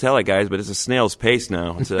 I hate to tell it, guys, but it's a snail's pace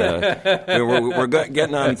now. It's we're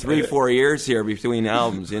getting on 3-4 years here between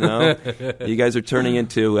albums, you know? You guys are turning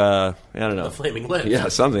into, I don't know. The Flaming Lips. Yeah,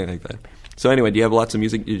 something like that. So anyway, do you have lots of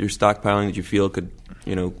music you're stockpiling that you feel could,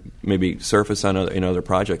 you know, maybe surface on other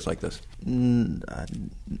projects like this?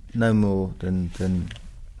 No more than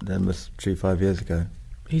was true 5 years ago.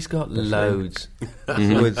 He's got loads.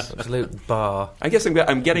 Absolute bar. I guess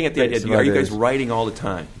I'm getting at the idea. Are you guys writing all the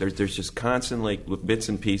time? There's just constantly bits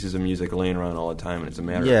and pieces of music laying around all the time, and it's a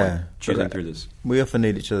matter of like choosing through this. We often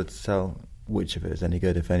need each other to tell which of it is any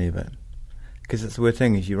good, if any of it. Because it's the weird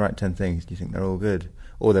thing is you write 10 things, you think they're all good,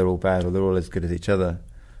 or they're all bad, or they're all as good as each other.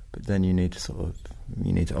 But then you need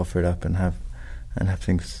to offer it up and have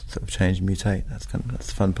things sort of change and mutate. That's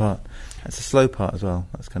the fun part. That's the slow part as well.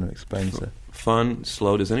 That's kind of explains it. Fun,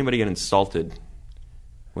 slow. Does anybody get insulted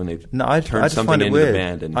when they I turn just something find it into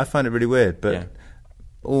weird. the band? I find it really weird, but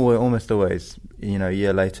almost always, you know, a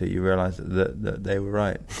year later, you realise that they were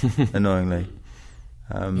right. Annoyingly.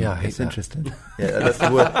 I hate it's that. Interesting. Yeah, that's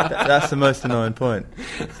the word. That's the most annoying point.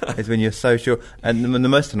 Is when you're so sure, and the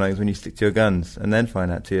most annoying is when you stick to your guns and then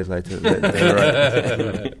find out 2 years later that they were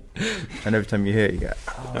right. And every time you hear it, you go.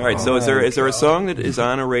 Oh, all right. So is there a song that is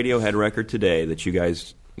on a Radiohead record today that you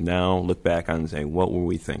guys now look back on and say, what were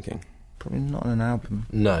we thinking? Probably not on an album.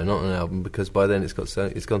 No, not on an album, because by then it's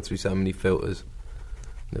gone through so many filters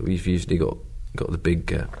that we've usually got the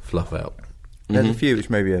big fluff out. There's a few which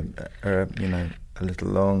maybe are a little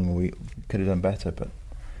long, or we could have done better, but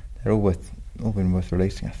they're all been worth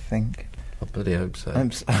releasing, I think. I bloody hope so.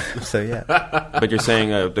 So yeah. But you're saying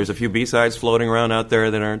there's a few B-sides floating around out there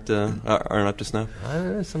that aren't up to snuff? I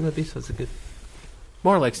don't know, some of the B-sides are good.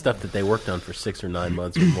 More like stuff that they worked on for 6 or 9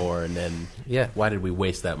 months or more, and then why did we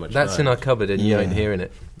waste that much That's time? in our cupboard, and you ain't hearing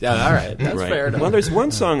it. Yeah, all right. That's fair enough. Well, there's one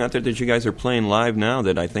song out there that you guys are playing live now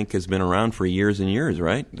that I think has been around for years and years,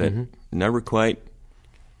 right? That never quite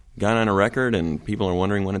got on a record, and people are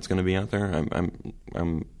wondering when it's going to be out there.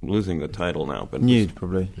 I'm losing the title now, but Nude,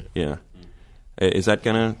 probably. Yeah. Is it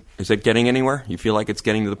getting anywhere? You feel like it's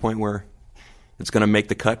getting to the point where it's going to make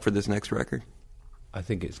the cut for this next record? I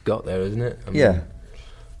think it's got there, isn't it? Yeah.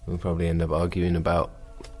 We'll probably end up arguing about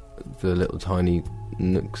the little tiny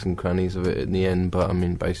nooks and crannies of it in the end. But I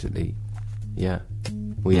mean, basically, yeah,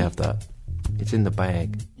 we have that. It's in the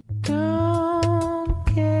bag. Don't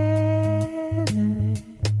get it.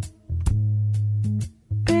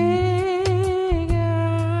 Big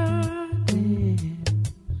ideas.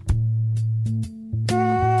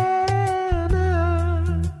 They're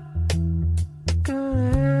not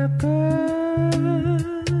gonna happen.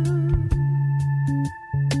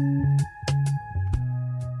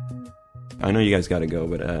 I know you guys got to go,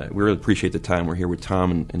 but we really appreciate the time. We're here with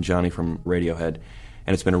Tom and Johnny from Radiohead,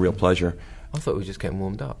 and it's been a real pleasure. I thought we were just getting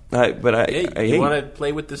warmed up. Hey, you want to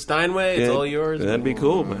play with the Steinway? It's all yours. That'd be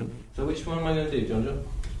cool, man. So which one am I going to do, John?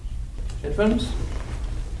 Headphones?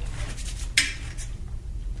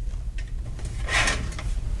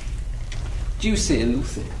 Juicy and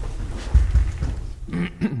Lucy.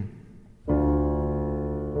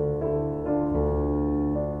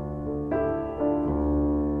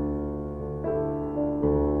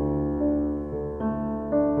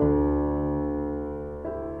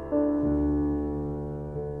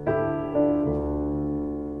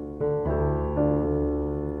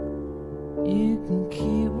 You can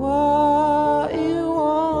keep what you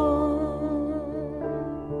want.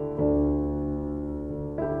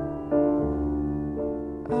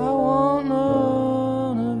 I want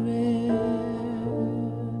none of it.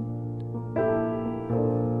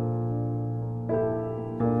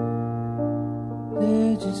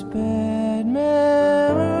 They're just bad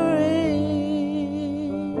memories.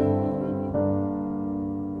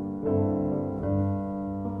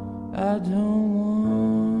 I don't want.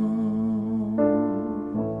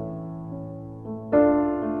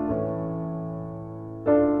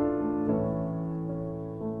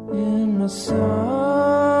 In my sunshine,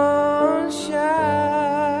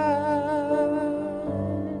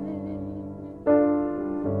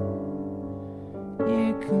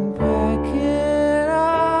 you can pack it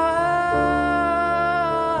up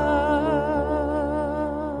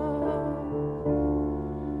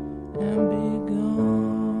and be gone.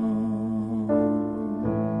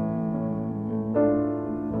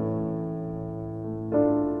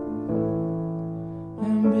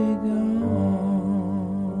 And be gone.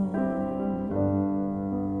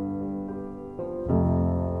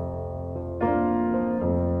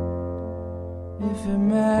 If it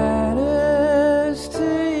matters to you,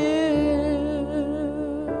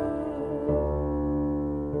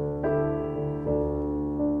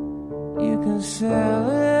 you can sell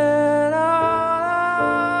it all.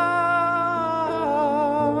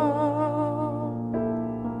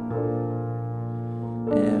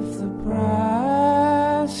 If the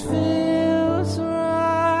price feels right,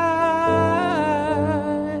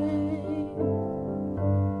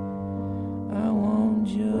 I won't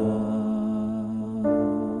judge.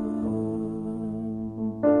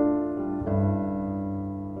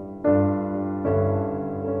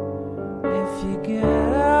 If you get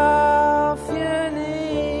off your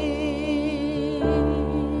knees,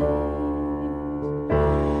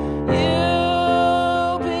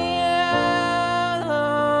 you'll be out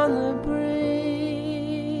on the breeze.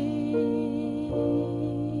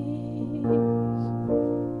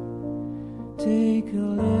 Take a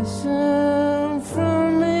listen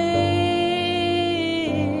from me.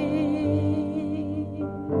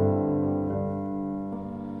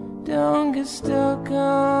 Don't get stuck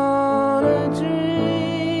on a dream.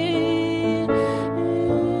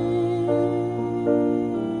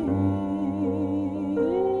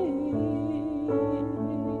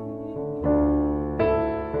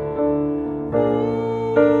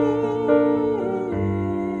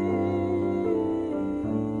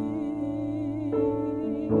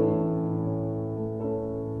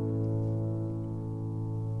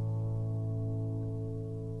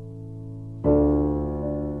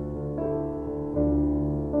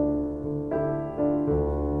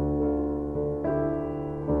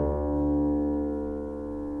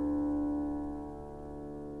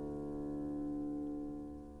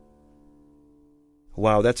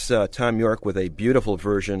 Wow, that's Tom York with a beautiful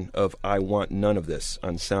version of I Want None of This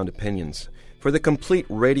on Sound Opinions. For the complete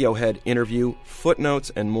Radiohead interview,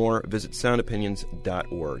 footnotes, and more, visit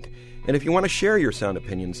soundopinions.org. And if you want to share your sound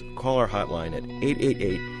opinions, call our hotline at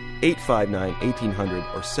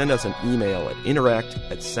 888-859-1800 or send us an email at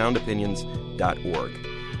interact@soundopinions.org.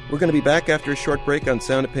 We're going to be back after a short break on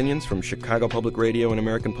Sound Opinions from Chicago Public Radio and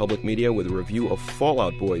American Public Media with a review of Fall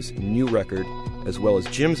Out Boy's new record, as well as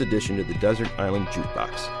Jim's addition to the Desert Island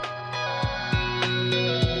Jukebox.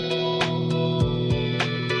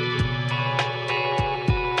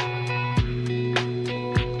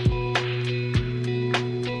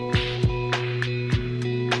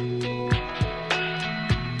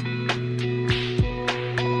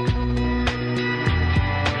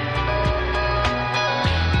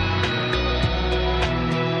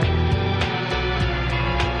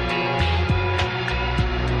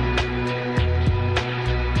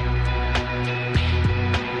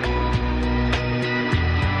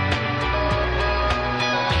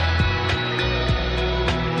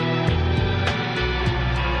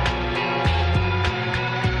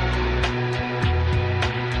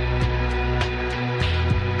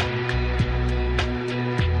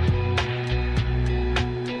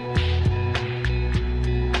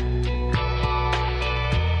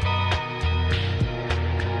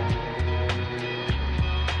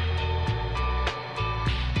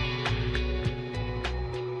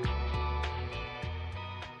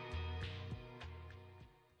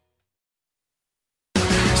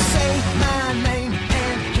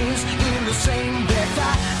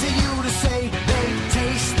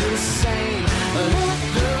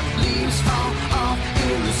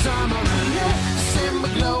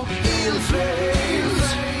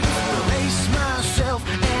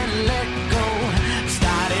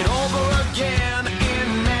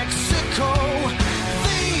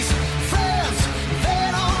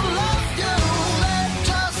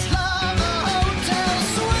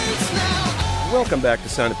 Welcome back to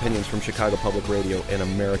Sound Opinions from Chicago Public Radio and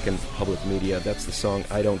American Public Media. That's the song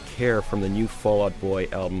I Don't Care from the new Fall Out Boy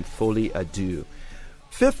album, Folie à Deux.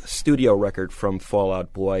 Fifth studio record from Fall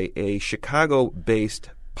Out Boy, a Chicago-based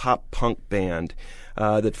pop-punk band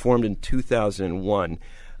that formed in 2001.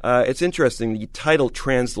 It's interesting, the title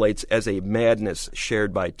translates as a madness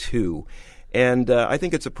shared by two. And I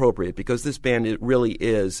think it's appropriate because this band, it really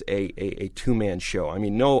is a two-man show. I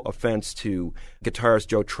mean, no offense to guitarist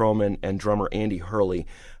Joe Troman and drummer Andy Hurley.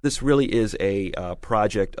 This really is a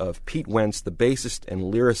project of Pete Wentz, the bassist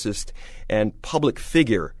and lyricist and public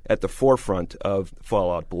figure at the forefront of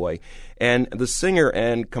Fall Out Boy, and the singer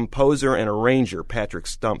and composer and arranger, Patrick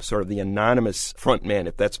Stump, sort of the anonymous frontman,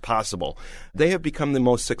 if that's possible. They have become the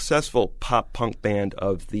most successful pop-punk band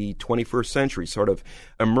of the 21st century, sort of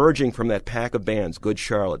emerging from that pack of bands, Good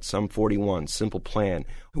Charlotte, Sum 41, Simple Plan,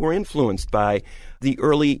 who were influenced by the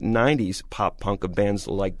early 90s pop-punk of bands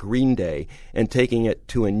like Green Day and taking it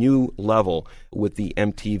to a new level with the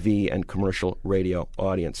MTV and commercial radio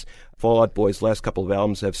audience. Fall Out Boy's last couple of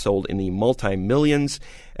albums have sold in the multi-millions,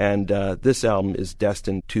 and this album is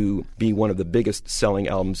destined to be one of the biggest selling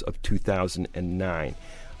albums of 2009.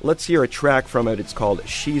 Let's hear a track from it. It's called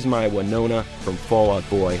She's My Winona from Fall Out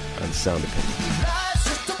Boy on Sound Opinions.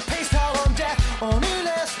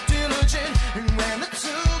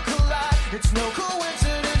 It's no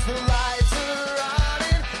coincidence the lights are on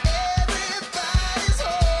and everybody's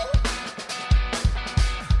home.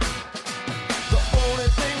 The only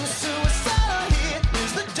thing suicidal here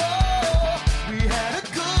is the door. We had a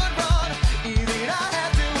good run, even I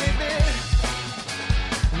have to admit.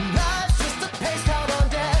 Life's just a pace out on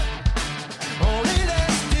death, only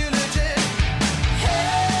less diligent.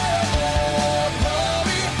 Hell or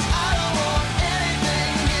glory, I don't want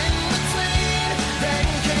anything in between. Then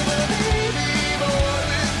came a baby boy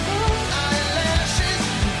with blue eyelashes.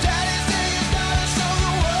 Daddy said you gotta show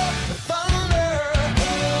the world the thunder,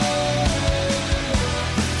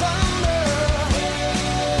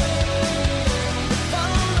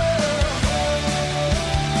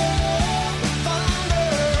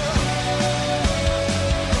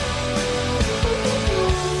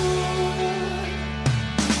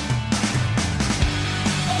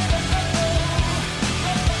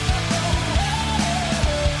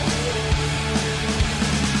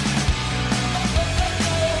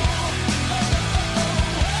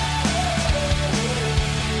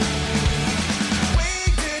 we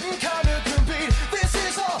didn't come to compete. This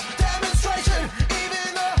is all demonstration.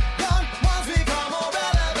 Even the young ones become more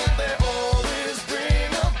relevant. They always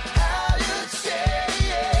bring up how you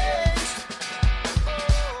changed.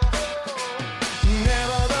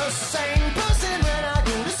 Never the same person when I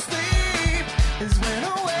go to sleep. Is when I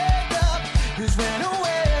wake up. Is when I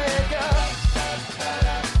wake up.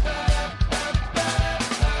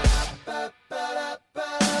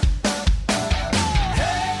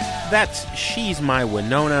 That's She's My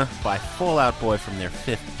Winona by Fall Out Boy from their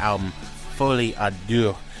fifth album, Folie à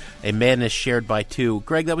Deux, a madness shared by two.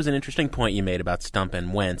 Greg, that was an interesting point you made about Stump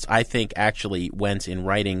and Wentz. I think actually Wentz, in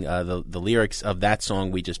writing the lyrics of that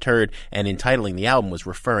song we just heard and in titling the album, was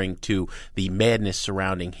referring to the madness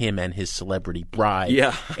surrounding him and his celebrity bride,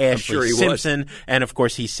 Ashley sure he Simpson. And of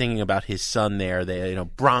course, he's singing about his son there, the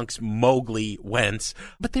Bronx Mowgli Wentz.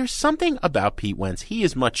 But there's something about Pete Wentz. He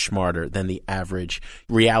is much smarter than the average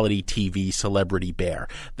reality TV celebrity bear.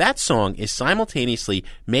 That song is simultaneously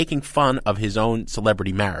making fun of his own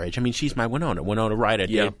celebrity marriage. I mean, she's my Winona. Winona Ryder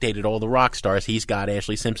dated all the rock stars. He's got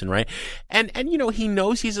Ashley Simpson, right? And he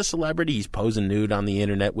knows he's a celebrity. He's posing nude on the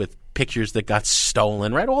internet with pictures that got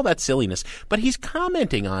stolen, right? All that silliness. But he's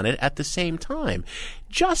commenting on it at the same time.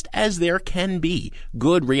 Just as there can be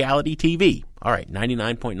good reality TV. All right,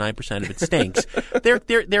 99.9% of it stinks.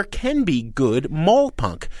 There can be good mole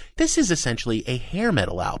punk. This is essentially a hair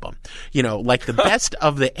metal album. Like the best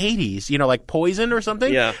of the 80s, like Poison or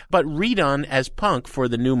something, but redone as punk for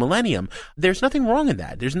the new millennium. There's nothing wrong in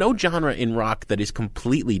that. There's no genre in rock that is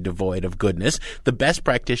completely devoid of goodness. The best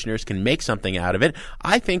practitioners can make something out of it.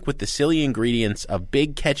 I think with the silly ingredients of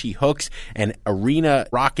big catchy hooks and arena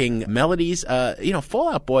rocking melodies,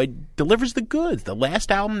 Fall Out Boy delivers the goods. The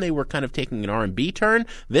last album, they were kind of taking an R&B turn.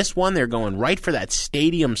 This one, they're going right for that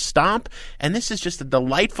stadium stomp. And this is just a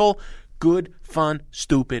delightful, good, fun,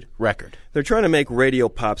 stupid record. They're trying to make radio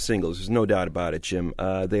pop singles. There's no doubt about it, Jim.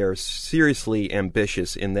 They are seriously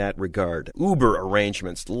ambitious in that regard. Uber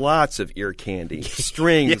arrangements, lots of ear candy,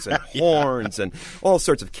 strings and horns and all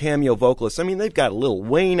sorts of cameo vocalists. I mean, they've got Lil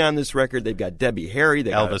Wayne on this record. They've got Debbie Harry.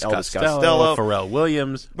 They've got Elvis Costello. Pharrell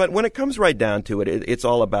Williams. But when it comes right down to it, it's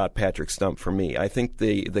all about Patrick Stump for me. I think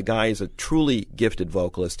the guy is a truly gifted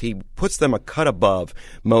vocalist. He puts them a cut above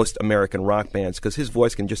most American rock bands because his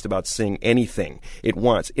voice can just about sing anything it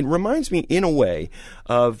wants. It reminds me, in a way,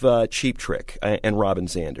 of Cheap Trick and Robin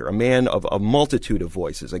Zander, a man of a multitude of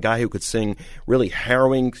voices, a guy who could sing really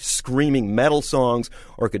harrowing, screaming metal songs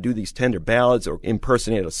or could do these tender ballads or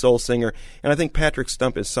impersonate a soul singer. And I think Patrick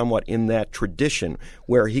Stump is somewhat in that tradition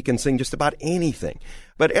where he can sing just about anything.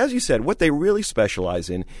 But as you said, what they really specialize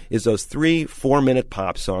in is those 3-4-minute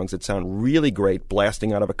pop songs that sound really great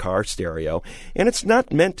blasting out of a car stereo. And it's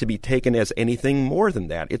not meant to be taken as anything more than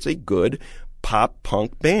that. It's a good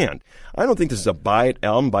pop-punk band. I don't think this is a buy-it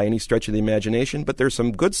album by any stretch of the imagination, but there's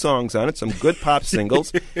some good songs on it, some good pop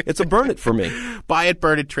singles. It's a burn it for me. Buy it,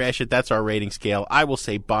 burn it, trash it. That's our rating scale. I will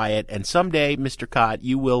say buy it. And someday, Mr. Cott,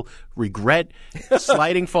 you will regret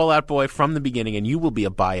sliding Fall Out Boy from the beginning, and you will be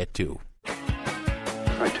a buy it too.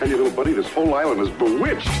 I tell you, little buddy, this whole island is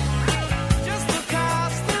bewitched. Just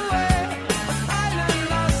across the way, island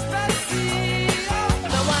lost at sea.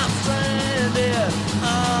 Now I'm stranded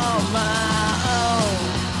on my own.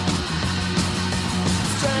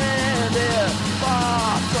 Stranded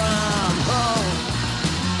far from home.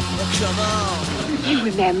 Come on. You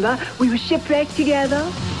remember, we were shipwrecked together.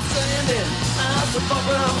 Stranded, I'm so far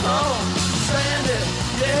from home. Stranded,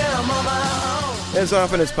 yeah, I'm on my own. As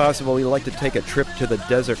often as possible, we like to take a trip to the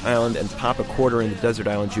desert island and pop a quarter in the desert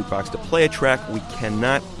island jukebox to play a track we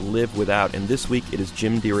cannot live without. And this week, it is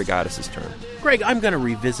Jim DeRogatis' turn. Greg, I'm going to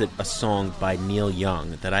revisit a song by Neil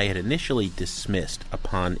Young that I had initially dismissed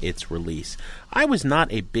upon its release. I was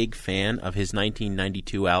not a big fan of his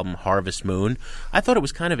 1992 album Harvest Moon. I thought it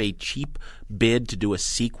was kind of a cheap bid to do a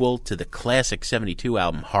sequel to the classic 72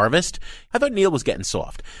 album Harvest. I thought Neil was getting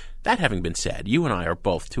soft. That having been said, you and I are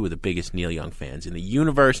both two of the biggest Neil Young fans in the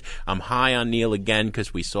universe. I'm high on Neil again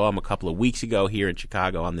because we saw him a couple of weeks ago here in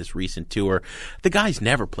Chicago on this recent tour. The guy's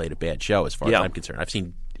never played a bad show as far as I'm concerned. I've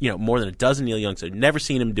seen more than a dozen Neil Youngs. I've never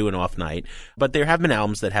seen him do an off night, but there have been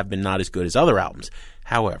albums that have been not as good as other albums.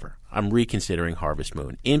 However, I'm reconsidering Harvest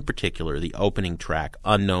Moon, in particular the opening track,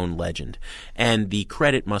 Unknown Legend, and the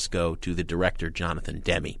credit must go to the director Jonathan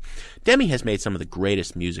Demme. Demme has made some of the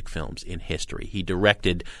greatest music films in history. He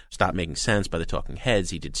directed Stop Making Sense by the Talking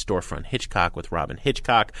Heads. He did Storefront Hitchcock with Robin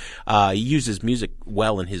Hitchcock. He uses music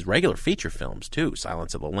well in his regular feature films, too,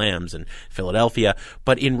 Silence of the Lambs and Philadelphia.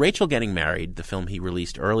 But in Rachel Getting Married, the film he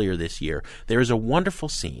released earlier this year, there is a wonderful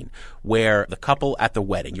scene where the couple at the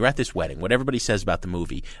wedding, you're at this wedding, what everybody says about the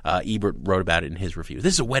movie, Ebert wrote about it in his review.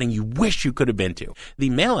 This is a wedding you wish you could have been to.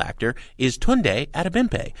 The male actor is Tunde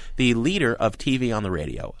Adebimpe, the leader of TV on the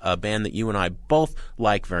Radio, a band that you and I both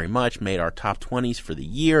like very much, made our top 20s for the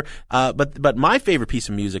year. But my favorite piece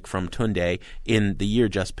of music from Tunde in the year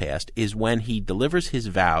just past is when he delivers his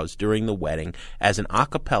vows during the wedding as an a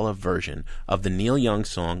cappella version of the Neil Young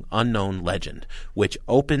song Unknown Legend, which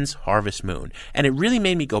opens Harvest Moon. And it really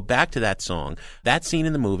made me go back to that song, that scene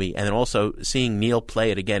in the movie, and then also seeing Neil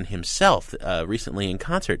play it again himself recently in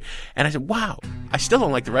concert. And I said, wow, I still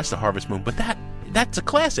don't like the rest of Harvest Moon, but that's a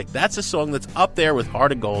classic. That's a song that's up there with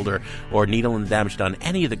Heart of Gold or Needle and the Damage Done,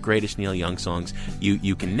 any of the greatest Neil Young songs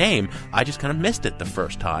you can name. I just kind of missed it the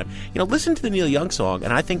first time. Listen to the Neil Young song,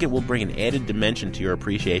 and I think it will bring an added dimension to your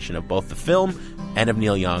appreciation of both the film and of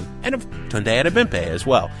Neil Young and of Tunde Adebimpe as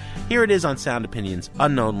well. Here it is on Sound Opinions,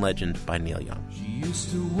 Unknown Legend by Neil Young. She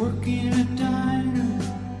used to work in a diner.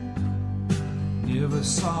 Never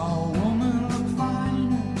saw a woman look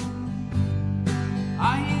finer.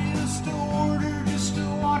 I used to order just to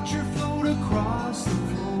watch her float across the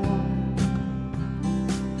floor.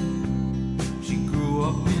 She grew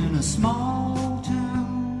up in a small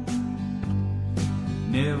town,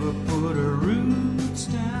 never put her roots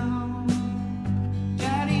down.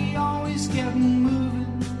 Daddy always kept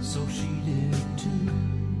moving, so she did too.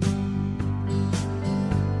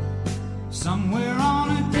 Somewhere on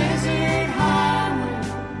a desert highway,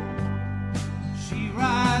 she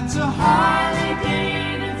rides a Harley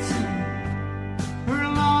Davidson, her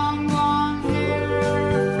long blonde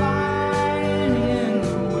hair flying in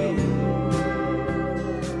the wind.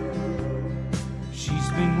 She's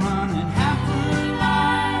been running half her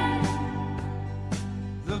life,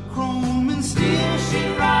 the chrome and steel she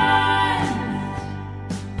rides,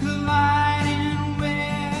 colliding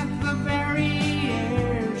with the very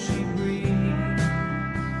air she breathes.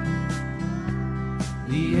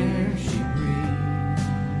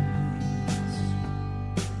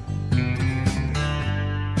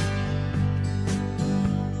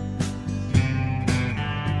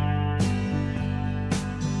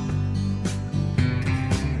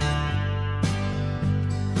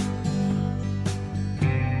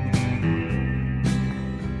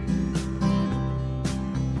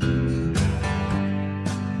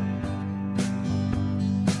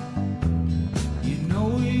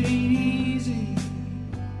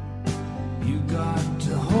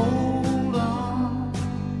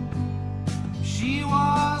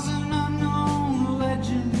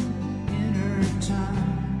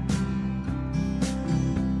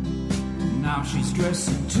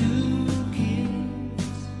 dressing two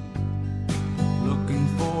kids, looking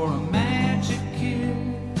for a magic kiss.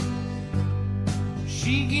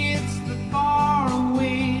 She gets the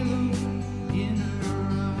faraway look in her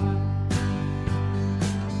eye.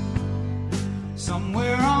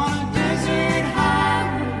 Somewhere on a desert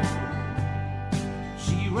highway,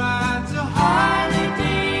 she rides a Harley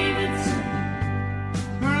Davidson.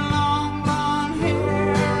 Her long blonde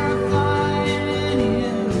hair flying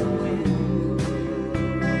in the wind.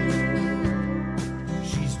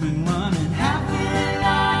 She's been running half her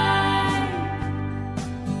life.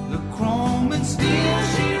 The chrome and steel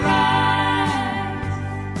she rides,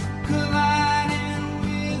 colliding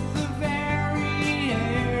with the very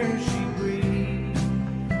air she breathes.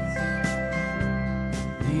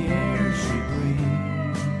 The air she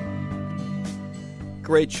breathes.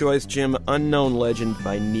 Great choice, Jim. Unknown Legend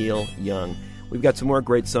by Neil Young. We've got some more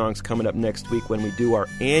great songs coming up next week when we do our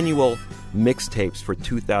annual mixtapes for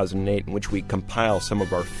 2008, in which we compile some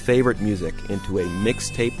of our favorite music into a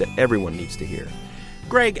mixtape that everyone needs to hear.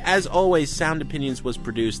 Greg, as always, Sound Opinions was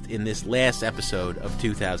produced in this last episode of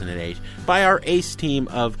 2008 by our ace team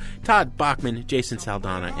of Todd Bachman, Jason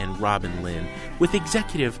Saldana, and Robin Lynn, with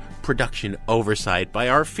executive production oversight by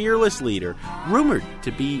our fearless leader, rumored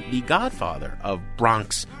to be the godfather of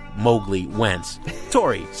Bronx Mowgli Wentz,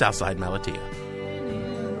 Tori Southside Malatia.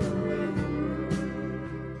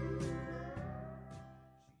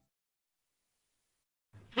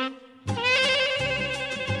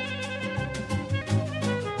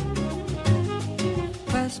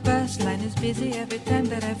 Bus, line is busy every time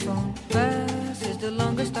that I phone. Bus is the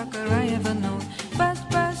longest talker I ever known. Bus,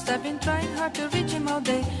 I've been trying hard to reach him all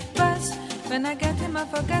day. Bus, when I get him I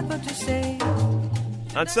forget what to say.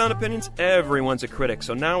 On Sound Opinions, everyone's a critic,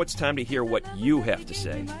 so now it's time to hear what you have to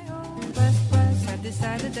say. Bus, I've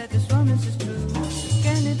decided that this romance is true.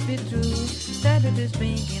 Can it be true that it is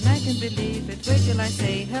winking? I can believe it. Wait till I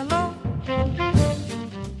say hello.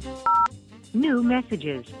 New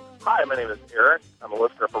messages. Hi, my name is Eric. I'm a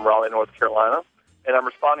listener from Raleigh, North Carolina, and I'm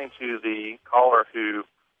responding to the caller who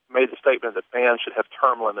made the statement that bands should have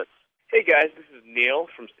term limits. Hey guys, this is Neil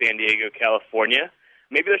from San Diego, California.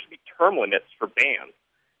 Maybe there should be term limits for bands.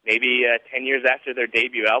 Maybe 10 years after their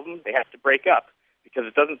debut album, they have to break up, because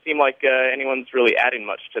it doesn't seem like anyone's really adding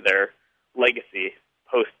much to their legacy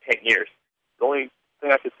post 10 years. The only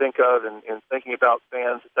thing I could think of in thinking about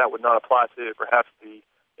bands that would not apply to, perhaps the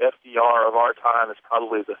FDR of our time, is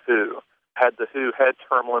probably The Who. Had The Who had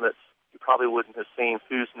term limits, you probably wouldn't have seen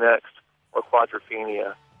Who's Next or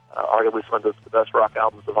Quadrophenia, arguably some of the best rock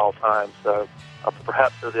albums of all time. So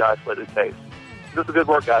perhaps they're the isolated case. This is good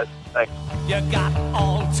work, guys. Thanks. You got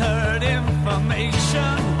altered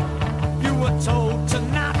information. You were told to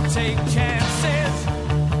not take chances.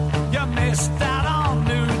 You missed out on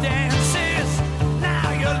new dances.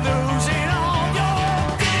 Now you're losing all your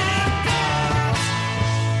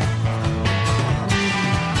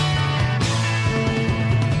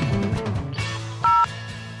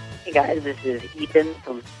Hey guys, this is Ethan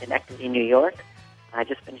from Schenectady, New York. I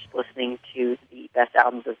just finished listening to the best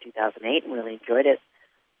albums of 2008 and really enjoyed it.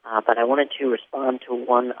 But I wanted to respond to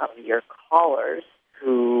one of your callers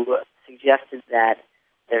who suggested that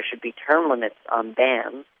there should be term limits on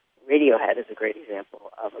bands. Radiohead is a great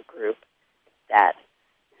example of a group that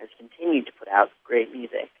has continued to put out great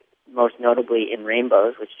music, most notably in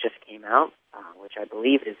Rainbows, which just came out, which I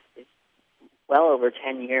believe is well over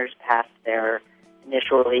 10 years past their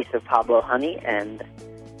initial release of Pablo Honey, and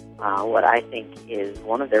what I think is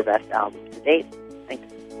one of their best albums to date. Thanks.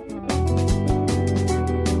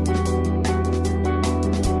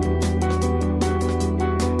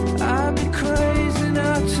 I'd be crazy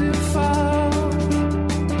not to follow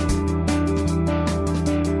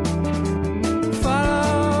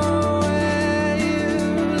where you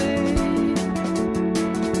lead.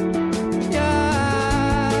 Your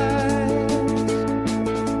eyes,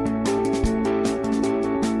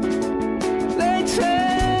 they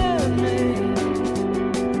tell me.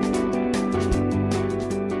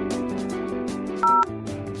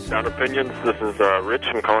 Sound Opinions, this is Rich.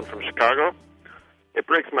 I'm calling from Chicago. It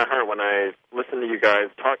breaks my heart when I listen to you guys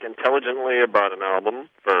talk intelligently about an album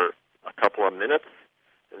for a couple of minutes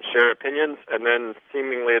and share opinions, and then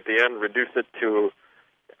seemingly at the end reduce it to,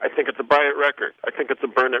 I think it's a buy it record. I think it's a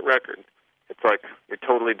burn it record. It's like you're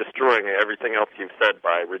totally destroying everything else you've said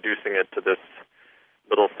by reducing it to this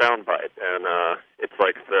little soundbite. And it's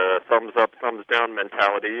like the thumbs up, thumbs down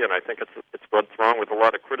mentality, and I think it's what's wrong with a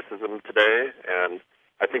lot of criticism today, and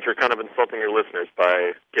I think you're kind of insulting your listeners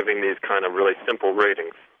by giving these kind of really simple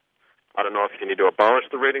ratings. I don't know if you need to abolish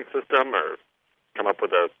the rating system or come up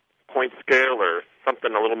with a point scale or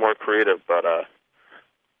something a little more creative, but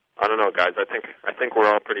I don't know, guys. I think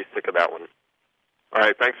we're all pretty sick of that one. All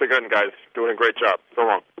right, thanks again, guys. Doing a great job. So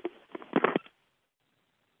long.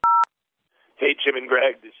 Hey, Jim and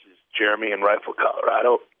Greg. This is Jeremy in Rifle,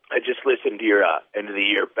 Colorado. I just listened to your end of the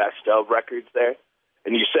year best of records there,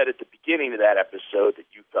 and you said at the beginning of that episode that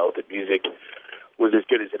you felt that music was as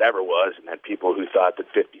good as it ever was, and that people who thought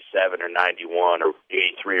that 57 or 91 or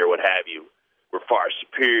 83 or what have you were far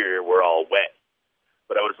superior were all wet.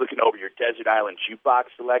 But I was looking over your Desert Island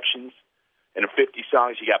Jukebox selections, and of 50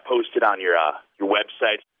 songs you got posted on your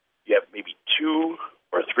website, you have maybe 2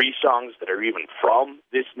 or 3 songs that are even from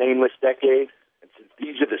this nameless decade. And since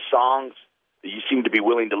these are the songs that you seem to be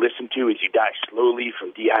willing to listen to as you die slowly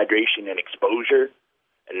from dehydration and exposure,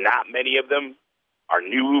 and not many of them are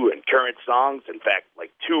new and current songs, in fact,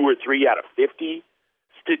 like 2 or 3 out of 50,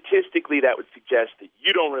 statistically that would suggest that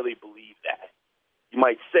you don't really believe that. You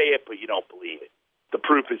might say it, but you don't believe it. The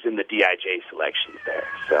proof is in the DIJ selections there.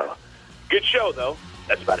 So, good show, though.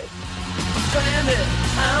 That's about it. Stranded,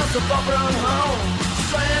 I'm so far from home.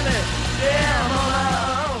 Stranded, yeah, I'm on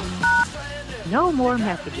my own. No more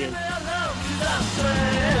messages. I'm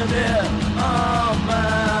stranded on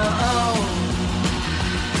my own.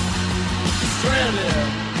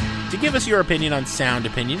 Stranded. To give us your opinion on Sound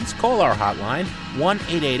Opinions, call our hotline,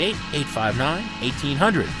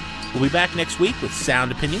 1-888-859-1800. We'll be back next week with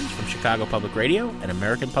Sound Opinions from Chicago Public Radio and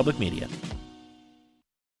American Public Media.